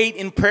wait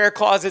in prayer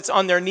closets,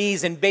 on their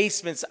knees, in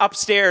basements,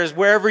 upstairs,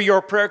 wherever your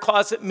prayer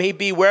closet may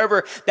be,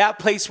 wherever that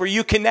place where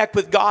you connect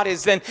with God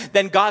is. Then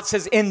God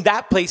says, in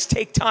that place,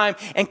 take time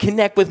and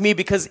connect with me,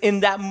 because in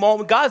that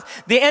moment,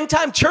 the end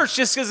time church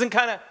just isn't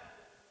kind of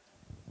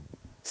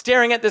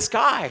staring at the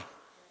sky.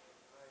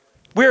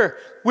 We're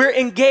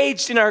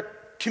engaged in our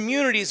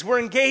communities. We're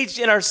engaged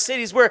in our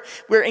cities.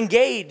 We're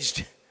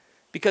engaged.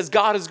 Because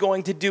God is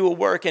going to do a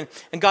work, and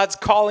God's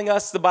calling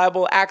us. The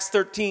Bible, Acts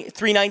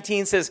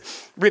 3:19 says,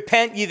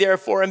 repent ye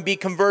therefore and be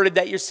converted,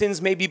 that your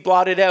sins may be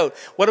blotted out.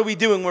 What are we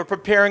doing? We're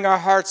preparing our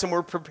hearts and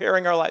we're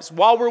preparing our lives.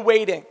 While we're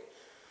waiting,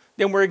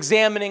 then we're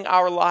examining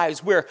our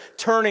lives. We're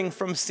turning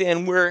from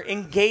sin. We're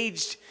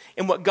engaged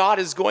in what God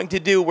is going to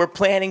do. We're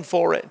planning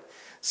for it.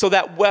 So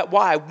that,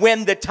 why?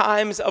 When the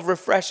times of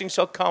refreshing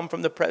shall come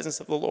from the presence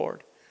of the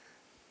Lord.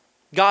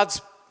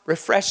 God's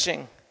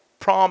refreshing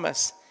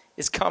promise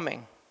is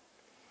coming.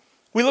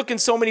 We look in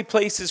so many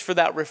places for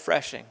that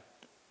refreshing.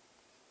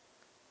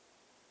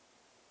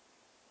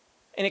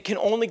 And it can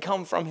only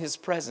come from his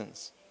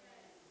presence.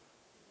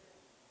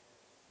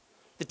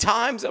 The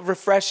times of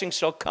refreshing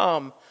shall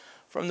come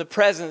from the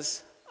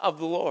presence of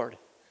the Lord.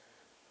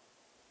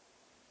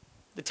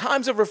 The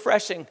times of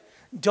refreshing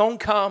don't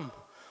come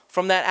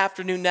from that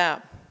afternoon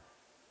nap.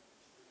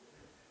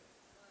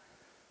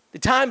 The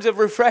times of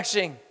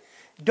refreshing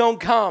don't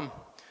come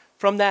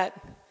from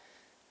that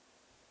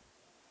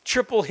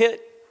triple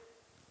hit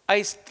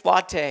iced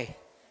latte.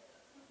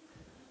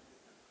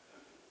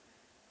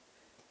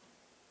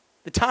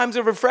 The times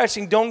of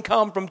refreshing don't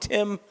come from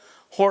Tim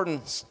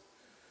Hortons.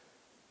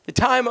 The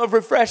time of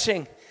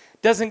refreshing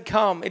doesn't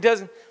come. It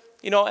doesn't,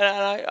 and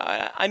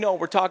I know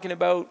we're talking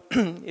about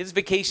it's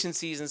vacation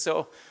season,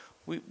 so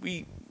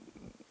we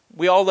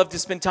all love to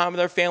spend time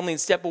with our family and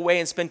step away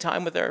and spend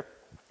time with our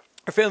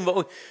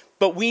family.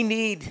 But we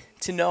need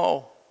to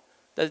know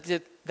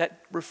that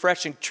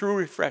refreshing, true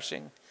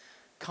refreshing,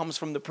 comes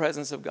from the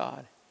presence of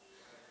God.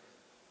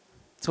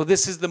 So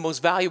this is the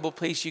most valuable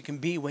place you can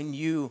be when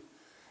you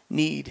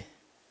need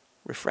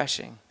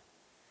refreshing.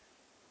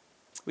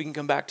 We can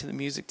come back to the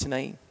music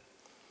tonight.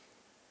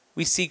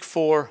 We seek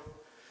for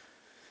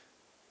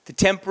the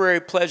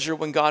temporary pleasure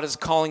when God is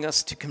calling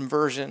us to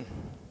conversion.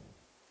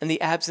 And the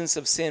absence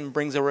of sin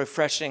brings a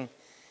refreshing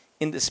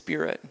in the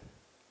spirit.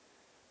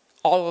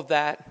 All of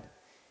that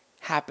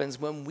happens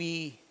when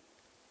we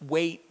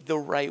wait the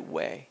right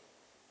way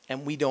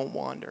and we don't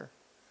wander.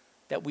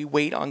 That we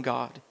wait on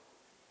God.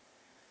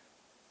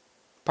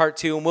 Part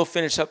 2, and we'll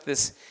finish up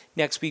this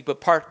next week,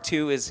 but part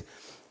 2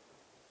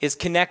 is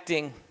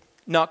connecting,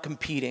 not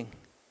competing.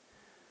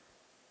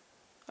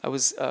 I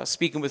was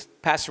speaking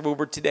with Pastor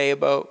Wilbur today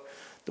about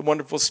the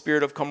wonderful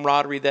spirit of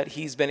camaraderie that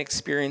he's been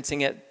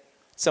experiencing at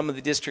some of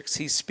the districts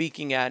he's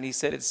speaking at. And he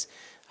said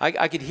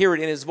I could hear it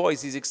in his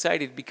voice. He's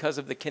excited because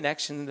of the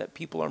connection that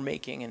people are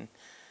making, and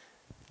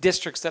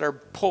districts that are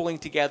pulling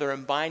together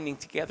and binding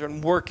together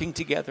and working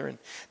together, and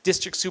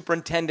district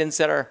superintendents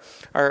that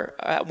are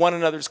at one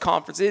another's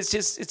conference. It's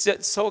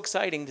just so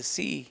exciting to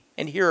see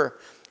and hear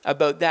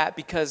about that,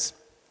 because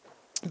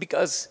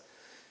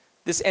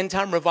this end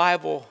time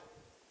revival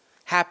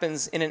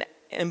happens in an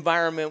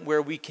environment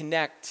where we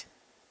connect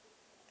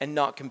and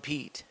not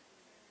compete.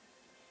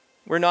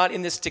 We're not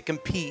in this to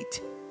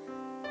compete.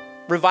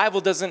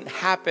 Revival doesn't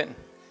happen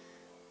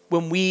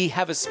when we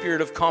have a spirit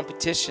of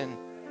competition.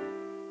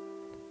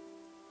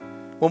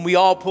 When we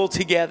all pull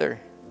together.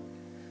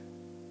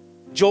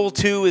 Joel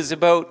 2 is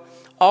about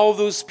all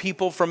those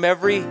people from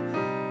every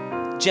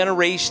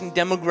generation,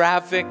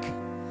 demographic,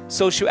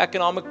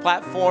 socioeconomic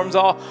platforms,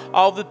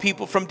 all the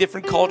people from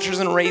different cultures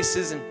and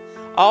races, and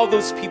all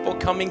those people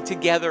coming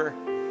together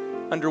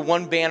under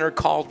one banner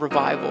called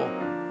revival.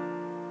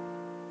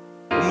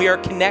 When we are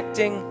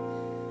connecting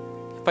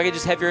If I could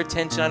just have your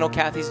attention. I know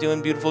Kathy's doing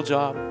a beautiful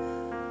job.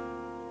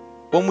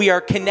 When we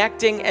are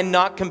connecting and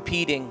not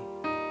competing,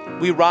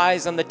 we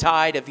rise on the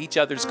tide of each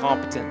other's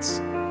competence.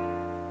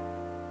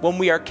 When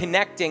we are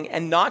connecting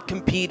and not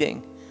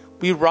competing,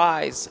 we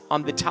rise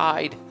on the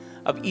tide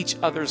of each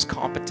other's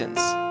competence.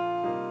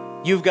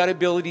 You've got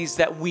abilities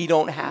that we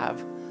don't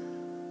have.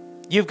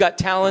 You've got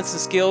talents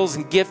and skills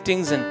and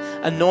giftings and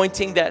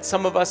anointing that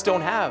some of us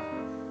don't have.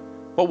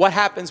 But what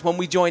happens when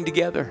we join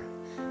together?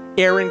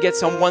 Aaron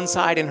gets on one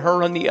side and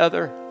Hur on the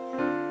other.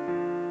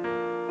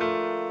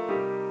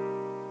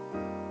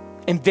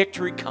 And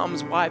victory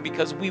comes. Why?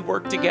 Because we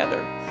work together.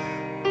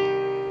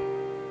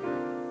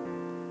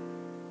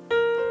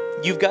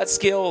 You've got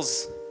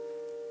skills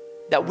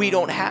that we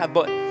don't have,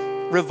 but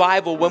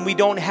revival, when we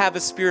don't have a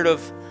spirit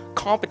of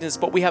competence,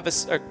 but we have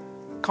a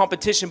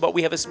competition, but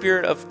we have a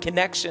spirit of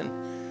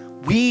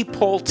connection, we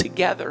pull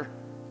together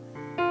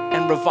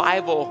and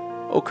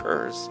revival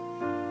occurs.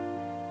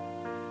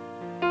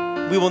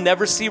 We will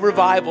never see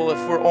revival if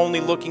we're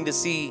only looking to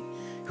see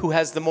who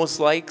has the most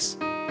likes.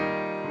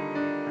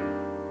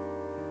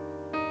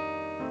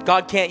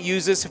 God can't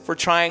use us if we're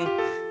trying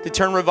to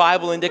turn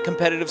revival into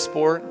competitive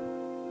sport.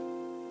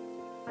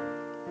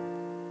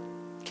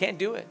 Can't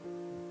do it.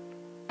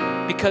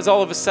 Because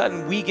all of a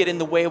sudden we get in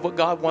the way of what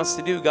God wants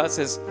to do. God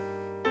says,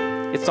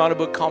 it's not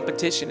about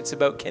competition, it's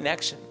about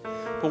connection.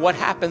 But what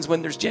happens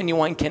when there's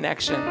genuine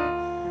connection?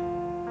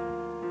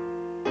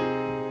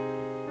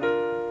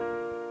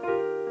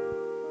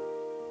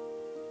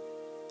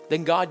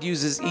 Then God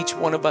uses each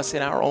one of us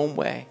in our own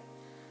way.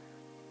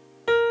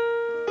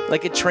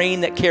 Like a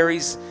train that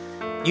carries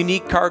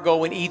unique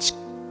cargo in each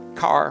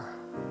car.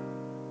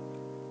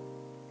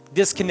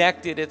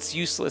 Disconnected, it's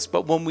useless.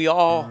 But when we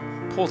all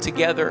pull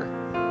together,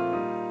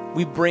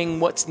 we bring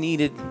what's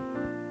needed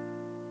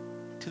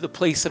to the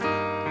place of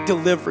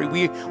delivery.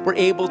 We're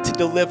able to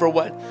deliver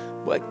what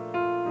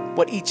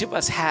each of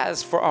us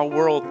has for our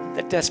world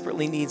that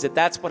desperately needs it.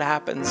 That's what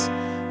happens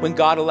when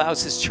God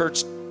allows His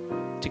church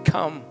to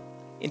come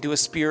into a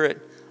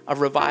spirit of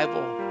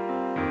revival.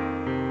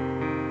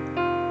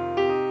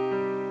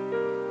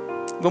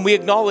 When we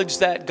acknowledge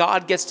that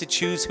God gets to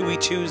choose who He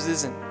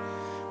chooses and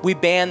we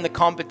ban the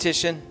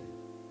competition,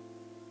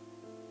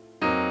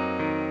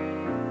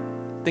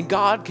 then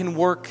God can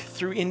work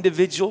through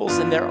individuals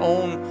and their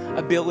own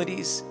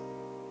abilities.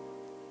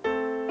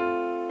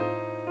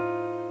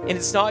 And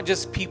it's not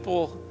just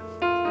people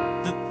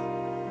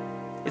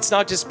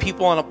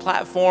on a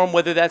platform,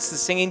 whether that's the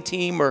singing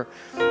team, or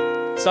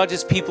it's not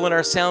just people in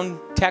our sound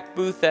tech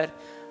booth that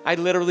I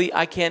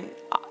can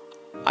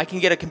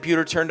get a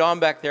computer turned on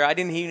back there. I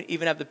didn't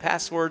even have the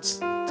passwords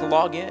to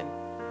log in.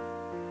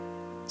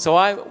 So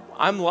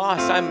I'm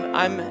lost.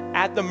 I'm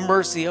at the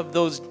mercy of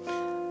those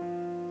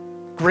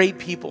great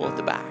people at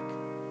the back.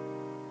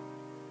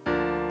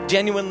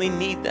 Genuinely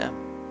need them.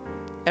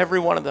 Every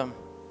one of them.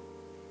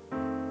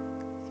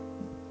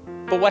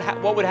 But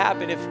what would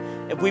happen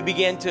if we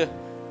began to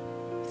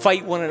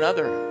fight one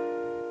another?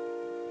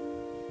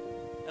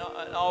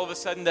 And all of a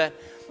sudden that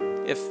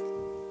if,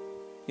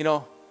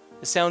 the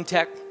sound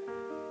tech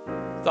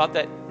thought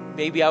that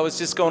maybe I was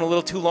just going a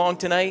little too long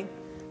tonight.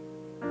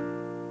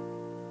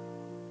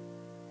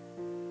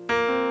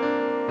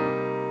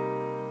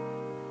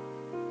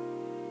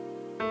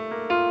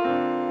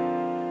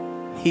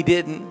 He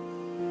didn't.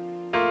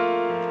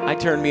 I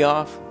turned me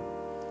off.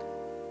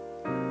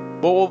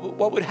 But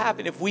what would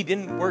happen if we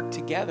didn't work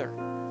together?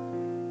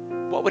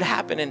 What would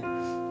happen? And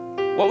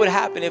what would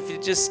happen if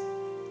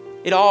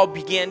it all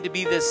began to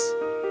be this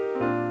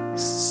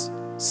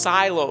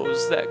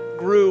silos that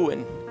grew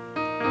and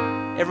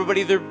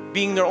everybody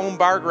being their own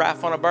bar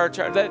graph on a bar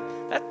chart?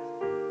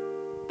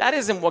 That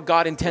isn't what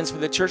God intends for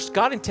the church.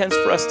 God intends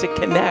for us to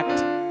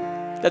connect.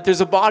 That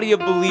there's a body of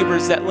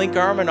believers that link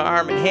arm in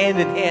arm and hand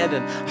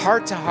and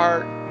heart to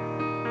heart.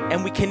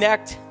 And we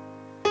connect.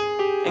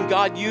 And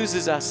God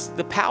uses us.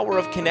 The power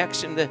of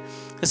connection. The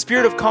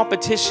spirit of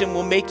competition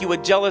will make you a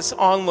jealous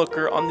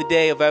onlooker on the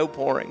day of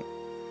outpouring.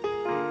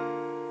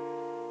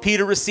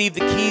 Peter received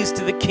the keys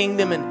to the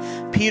kingdom,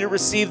 and Peter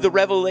received the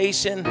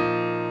revelation.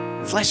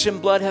 Flesh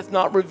and blood hath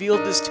not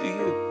revealed this to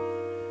you.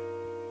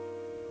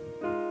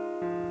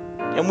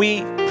 And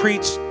we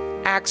preached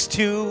Acts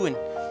 2, and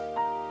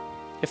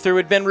if there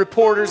had been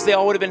reporters, they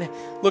all would have been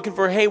looking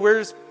for, hey,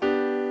 where's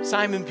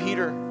Simon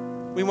Peter?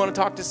 We want to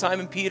talk to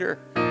Simon Peter.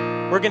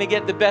 We're going to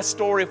get the best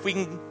story if we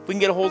can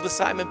get a hold of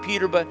Simon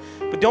Peter. But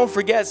don't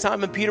forget,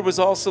 Simon Peter was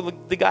also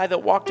the guy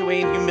that walked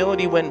away in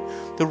humility when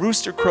the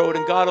rooster crowed,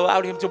 and God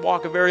allowed him to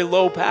walk a very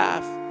low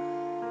path.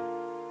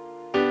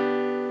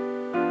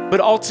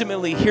 But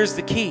ultimately, here's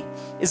the key,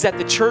 is that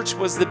the church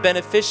was the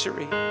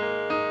beneficiary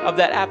of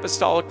that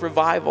apostolic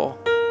revival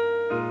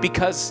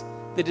because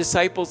the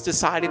disciples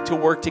decided to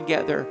work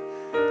together.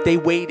 They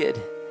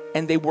waited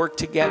and they worked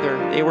together.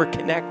 They were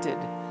connected.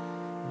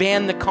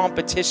 Ban the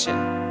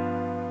competition.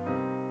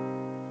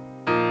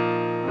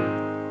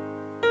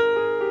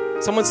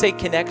 Someone say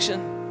connection.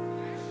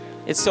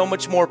 It's so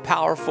much more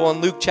powerful.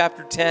 In Luke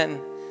chapter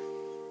 10,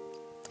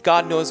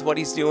 God knows what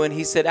he's doing.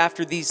 He said,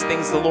 after these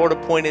things, the Lord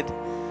appointed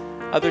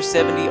other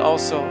 70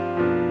 also.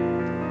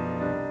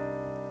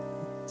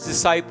 His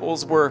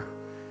disciples were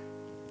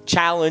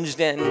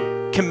challenged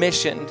and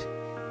commissioned.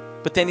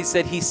 But then he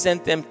said he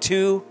sent them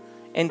 2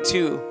 and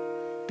 2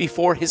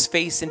 before his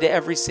face into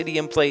every city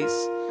and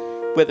place,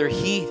 whether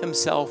he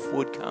himself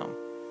would come.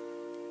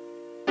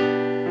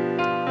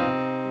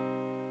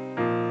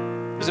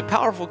 There's a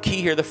powerful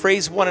key here. The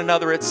phrase one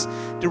another, it's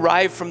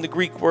derived from the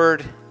Greek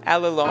word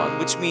allelon,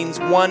 which means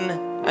one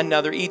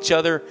another, each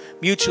other,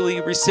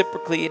 mutually,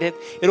 reciprocally.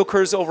 It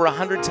occurs over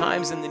 100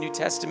 times in the New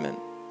Testament.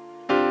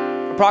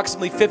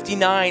 Approximately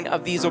 59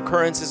 of these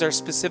occurrences are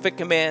specific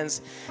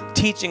commands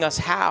teaching us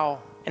how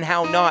and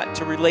how not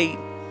to relate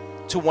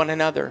to one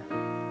another.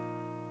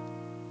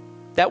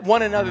 That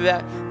one another,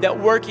 that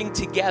working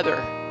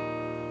together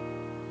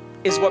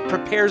is what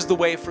prepares the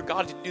way for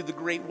God to do the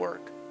great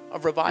work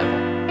of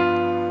revival.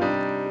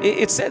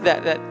 It said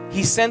that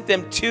he sent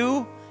them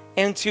 2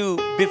 and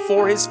 2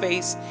 before his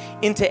face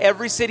into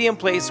every city and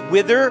place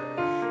whither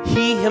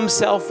he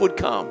himself would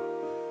come.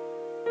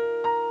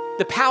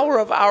 The power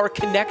of our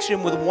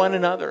connection with one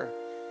another,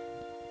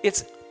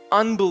 it's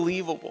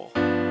unbelievable.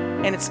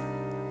 And its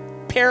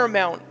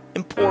paramount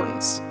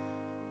importance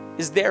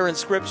is there in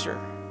Scripture.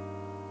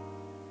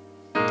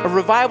 A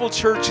revival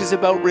church is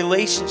about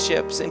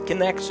relationships and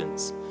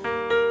connections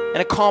and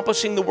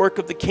accomplishing the work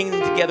of the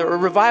kingdom together. A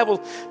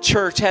revival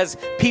church has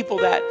people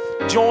that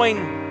join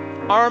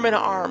arm in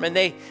arm, and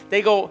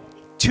they go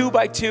 2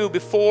 by 2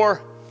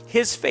 before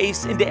his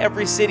face into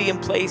every city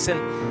and place,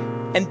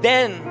 and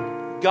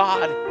then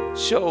God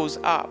shows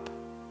up.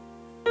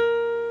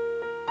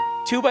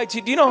 2 by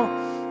 2. Do you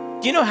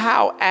know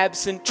how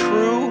absent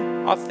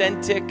true,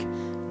 authentic,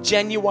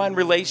 genuine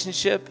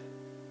relationship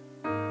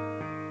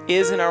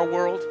is in our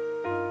world?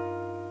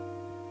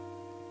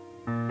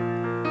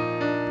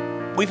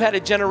 We've had a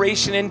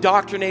generation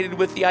indoctrinated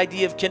with the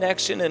idea of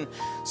connection, and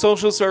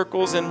social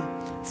circles and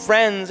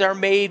friends are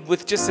made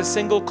with just a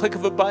single click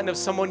of a button of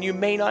someone you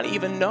may not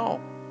even know.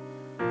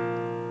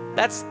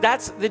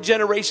 That's the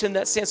generation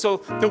that stands. So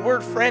the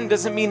word friend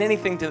doesn't mean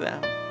anything to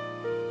them.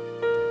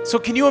 So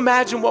can you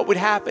imagine what would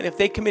happen if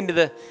they come into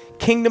the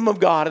kingdom of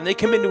God and they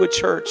come into a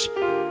church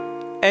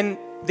and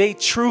they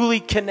truly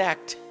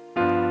connect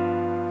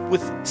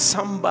with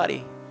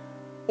somebody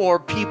or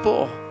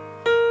people,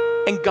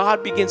 and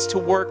God begins to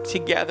work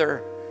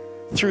together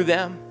through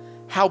them?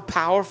 How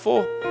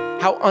powerful,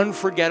 how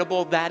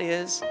unforgettable that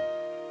is.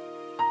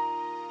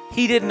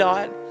 He did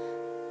not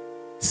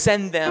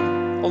send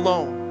them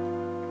alone.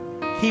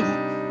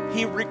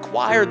 He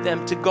required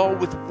them to go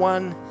with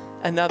one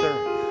another.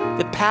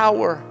 The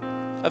power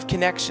of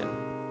connection.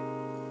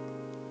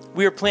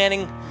 We are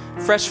planning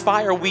Fresh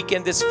Fire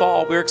Weekend this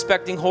fall. We're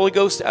expecting Holy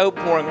Ghost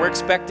outpouring. We're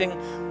expecting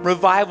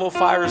revival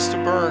fires to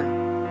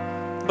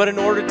burn. But in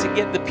order to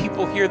get the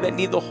people here that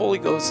need the Holy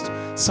Ghost,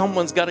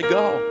 someone's got to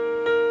go.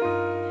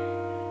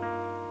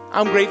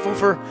 I'm grateful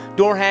for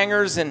door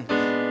hangers, and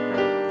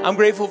I'm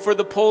grateful for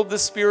the pull of the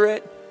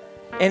Spirit.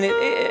 And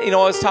I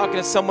was talking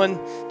to someone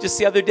just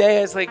the other day.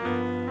 I was like,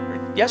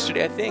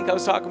 yesterday I think, I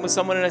was talking with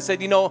someone, and I said,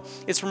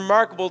 it's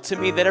remarkable to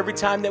me that every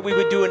time that we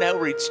would do an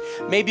outreach,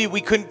 maybe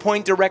we couldn't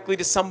point directly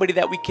to somebody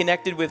that we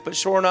connected with, but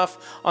sure enough,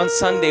 on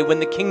Sunday, when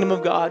the kingdom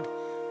of God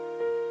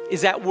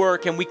is at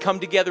work and we come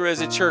together as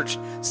a church,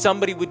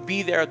 somebody would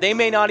be there. They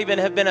may not even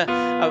have been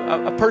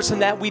a person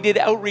that we did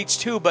outreach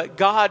to, but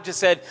God just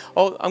said,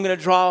 oh, I'm going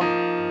to draw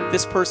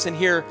this person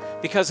here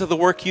because of the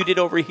work you did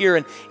over here.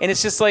 And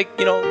it's just like,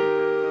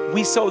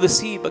 we sow the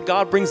seed, but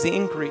God brings the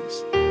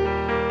increase.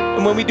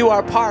 And when we do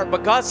our part,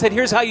 but God said,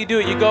 here's how you do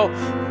it. You go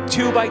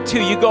 2 by 2,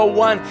 you go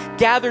 1,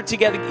 gather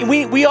together.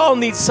 We all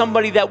need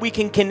somebody that we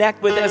can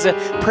connect with as a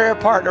prayer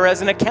partner,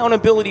 as an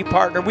accountability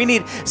partner. We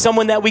need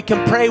someone that we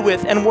can pray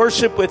with and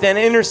worship with and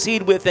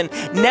intercede with and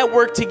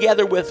network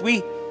together with.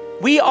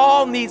 We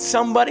all need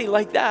somebody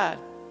like that.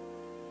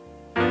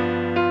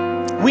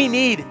 We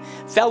need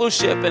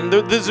fellowship, and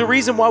there's a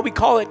reason why we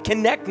call it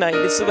Connect Night,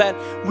 is so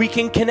that we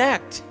can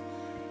connect.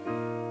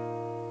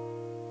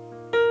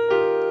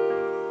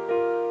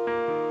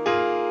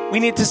 We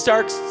need to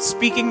start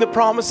speaking the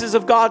promises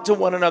of God to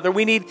one another.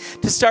 We need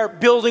to start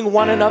building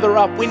one another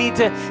up. We need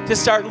to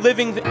start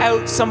living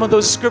out some of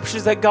those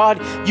scriptures that God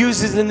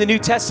uses in the New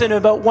Testament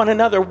about one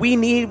another. We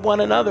need one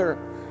another.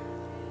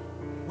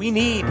 We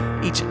need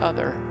each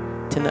other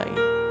tonight.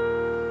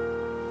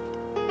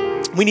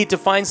 We need to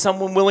find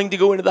someone willing to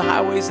go into the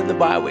highways and the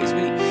byways.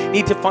 We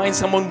need to find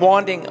someone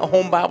wanting a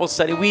home Bible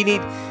study. We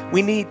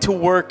need to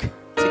work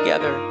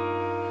together.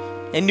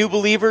 And new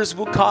believers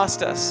will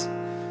cost us.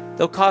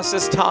 They'll cost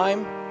us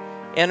time,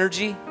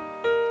 energy,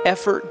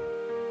 effort.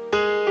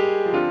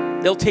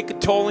 They'll take a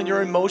toll on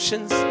your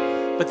emotions,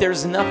 but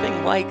there's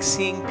nothing like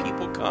seeing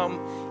people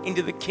come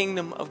into the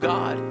kingdom of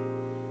God.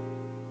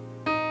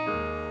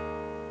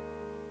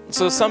 And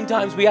so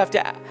sometimes we have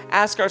to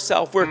ask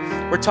ourselves,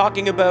 we're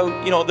talking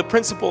about, the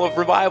principle of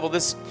revival.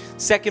 This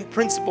second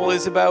principle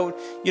is about,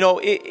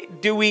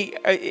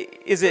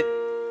 is it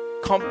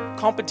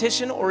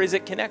competition or is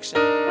it connection?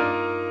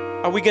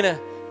 Are we going to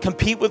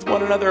compete with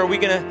one another? Are we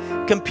going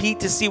to compete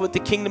to see what the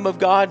kingdom of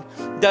God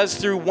does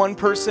through one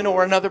person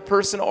or another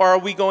person? Or are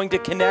we going to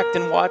connect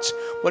and watch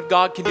what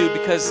God can do?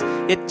 Because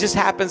it just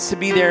happens to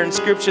be there in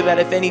Scripture that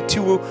if any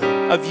two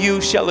of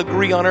you shall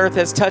agree on earth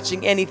as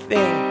touching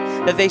anything,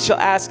 that they shall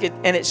ask it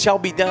and it shall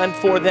be done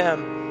for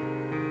them.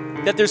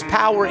 That there's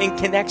power in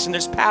connection.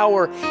 There's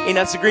power in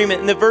us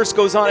agreement. And the verse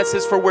goes on, it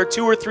says, for where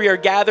 2 or 3 are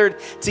gathered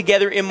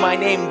together in my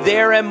name,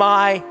 there am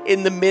I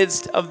in the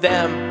midst of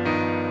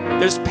them.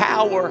 There's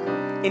power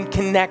in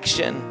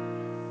connection.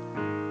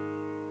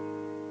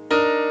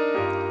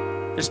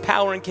 There's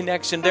power in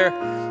connection.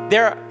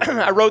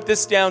 I wrote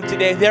this down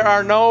today. There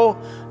are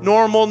no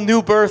normal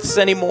new births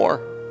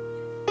anymore.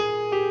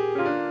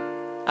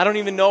 I don't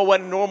even know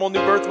what a normal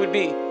new birth would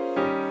be.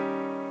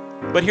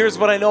 But here's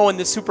what I know in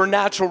the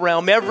supernatural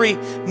realm. Every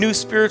new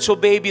spiritual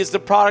baby is the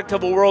product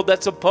of a world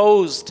that's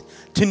opposed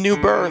to new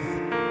birth.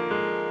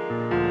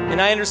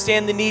 And I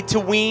understand the need to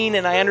wean,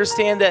 and I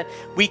understand that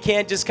we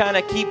can't just kind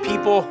of keep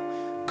people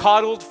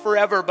coddled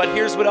forever. But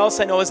here's what else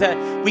I know is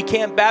that we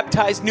can't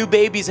baptize new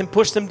babies and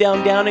push them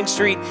down Downing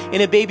Street in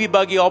a baby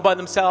buggy all by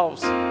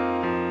themselves.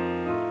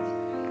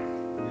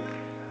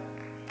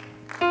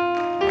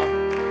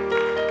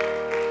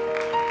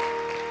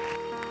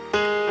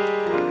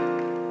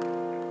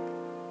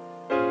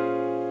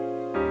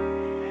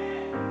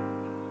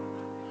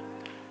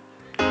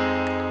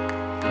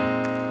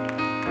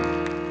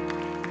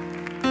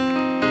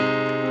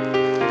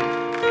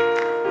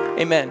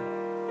 Amen.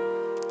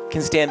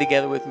 Can stand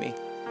together with me.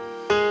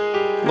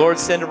 Lord,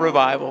 send a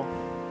revival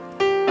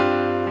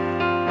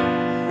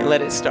and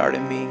let it start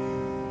in me.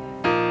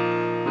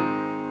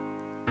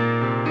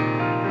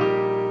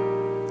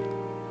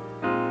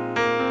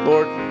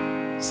 Lord,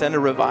 send a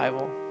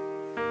revival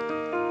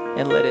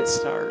and let it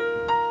start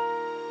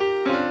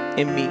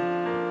in me.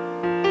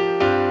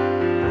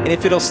 And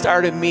if it'll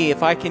start in me,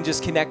 if I can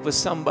just connect with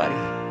somebody,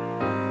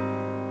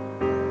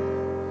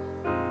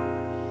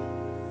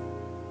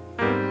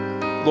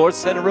 Lord,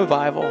 send a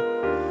revival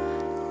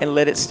and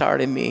let it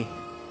start in me.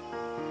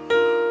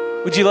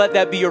 Would you let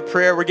that be your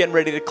prayer? We're getting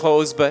ready to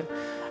close, but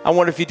I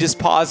wonder if you just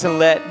pause and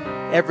let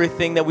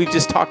everything that we've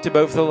just talked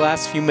about for the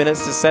last few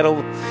minutes to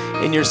settle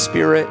in your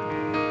spirit.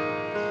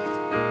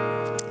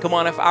 Come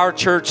on, if our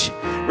church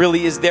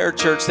really is their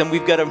church, then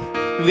we've got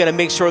to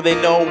make sure they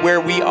know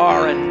where we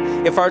are.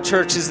 And if our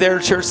church is their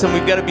church, then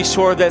we've got to be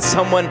sure that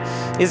someone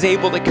is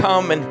able to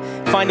come and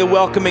find a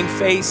welcoming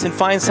face and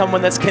find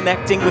someone that's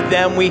connecting with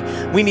them.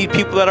 We need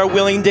people that are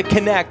willing to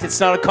connect. It's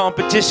not a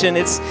competition.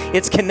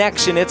 It's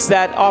connection. It's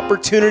that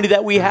opportunity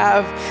that we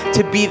have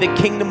to be the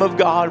kingdom of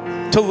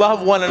God, to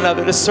love one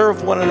another, to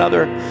serve one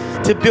another,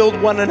 to build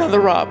one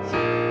another up,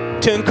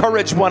 to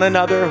encourage one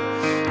another.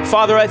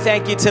 Father, I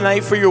thank you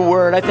tonight for your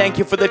word. I thank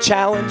you for the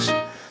challenge.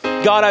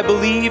 God, I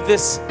believe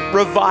this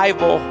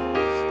revival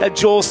that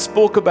Joel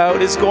spoke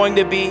about is going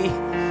to be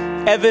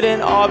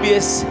evident,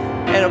 obvious,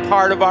 and a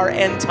part of our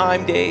end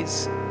time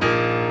days.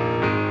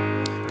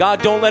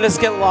 God, don't let us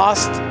get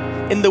lost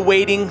in the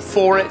waiting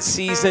for it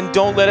season.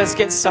 Don't let us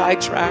get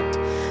sidetracked.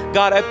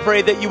 God, I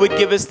pray that you would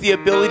give us the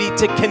ability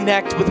to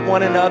connect with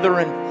one another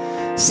and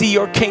see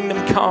your kingdom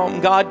come.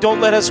 God,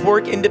 don't let us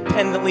work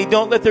independently.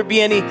 Don't let there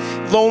be any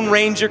Lone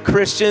Ranger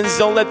Christians.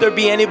 Don't let there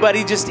be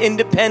anybody just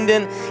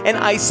independent and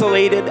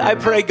isolated. I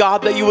pray,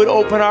 God, that you would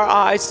open our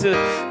eyes to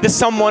the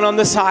someone on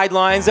the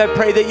sidelines. I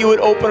pray that you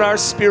would open our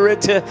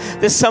spirit to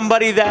the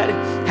somebody that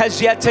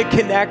has yet to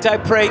connect. I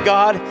pray,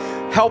 God,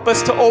 help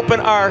us to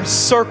open our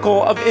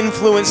circle of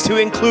influence to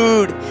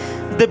include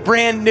the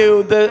brand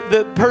new,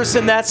 the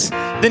person that's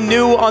the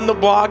new on the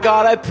block.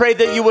 God, I pray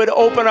that you would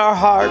open our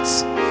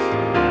hearts.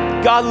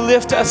 God,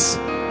 lift us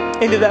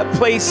into that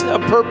place of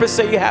purpose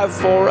that you have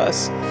for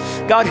us.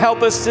 God,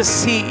 help us to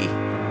see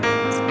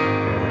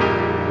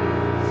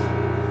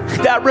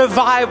that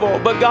revival.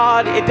 But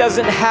God, it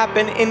doesn't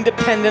happen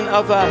independent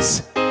of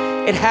us.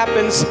 It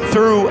happens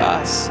through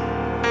us.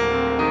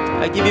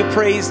 I give you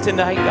praise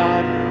tonight,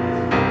 God,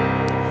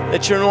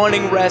 that your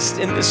anointing rests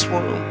in this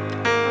room.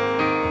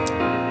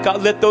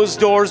 God, let those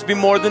doors be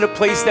more than a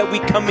place that we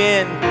come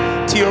in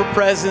to your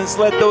presence.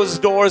 Let those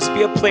doors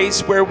be a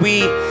place where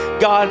we,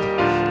 God,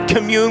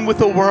 commune with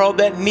a world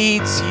that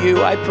needs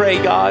you. I pray,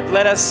 God,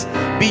 let us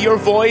be your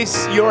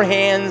voice, your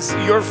hands,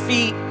 your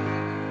feet,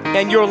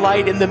 and your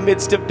light in the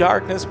midst of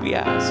darkness, we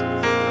ask.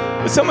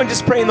 Would someone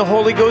just pray in the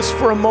Holy Ghost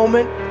for a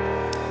moment?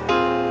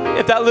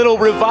 If that little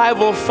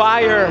revival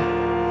fire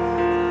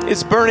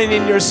is burning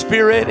in your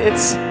spirit,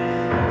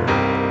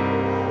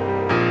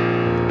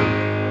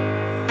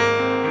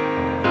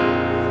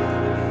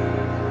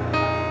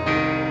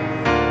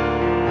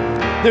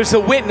 there's a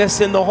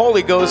witness in the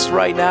Holy Ghost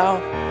right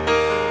now.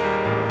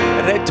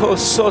 Reto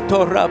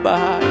soto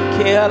raba,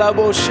 ke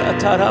alabo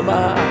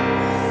shatarama,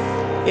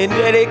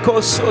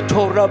 indereko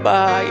soto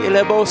raba,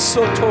 ilebo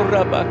soto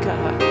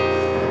rabaka.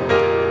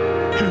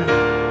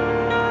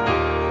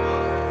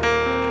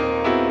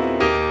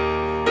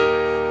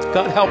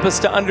 God, help us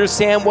to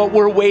understand what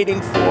we're waiting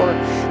for.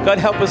 God,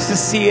 help us to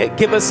see it.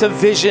 Give us a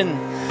vision.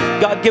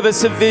 God, give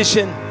us a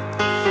vision.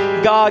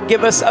 God,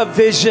 give us a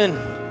vision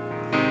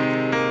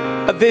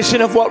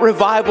of what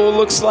revival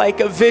looks like,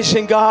 a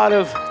vision, God,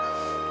 of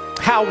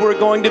how we're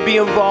going to be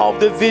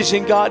involved, a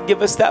vision, God.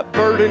 Give us that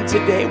burden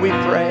today, we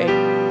pray.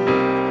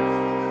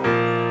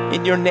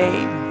 In your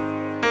name.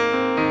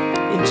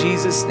 In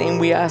Jesus' name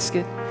we ask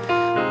it.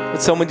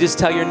 Would someone just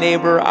tell your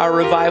neighbor, our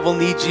revival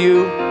needs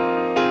you?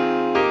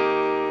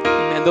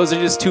 Amen. Those are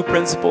just two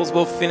principles.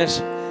 We'll finish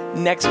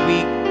next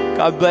week.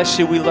 God bless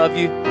you. We love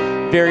you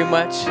very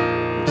much.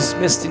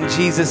 Dismissed in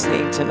Jesus'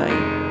 name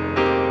tonight.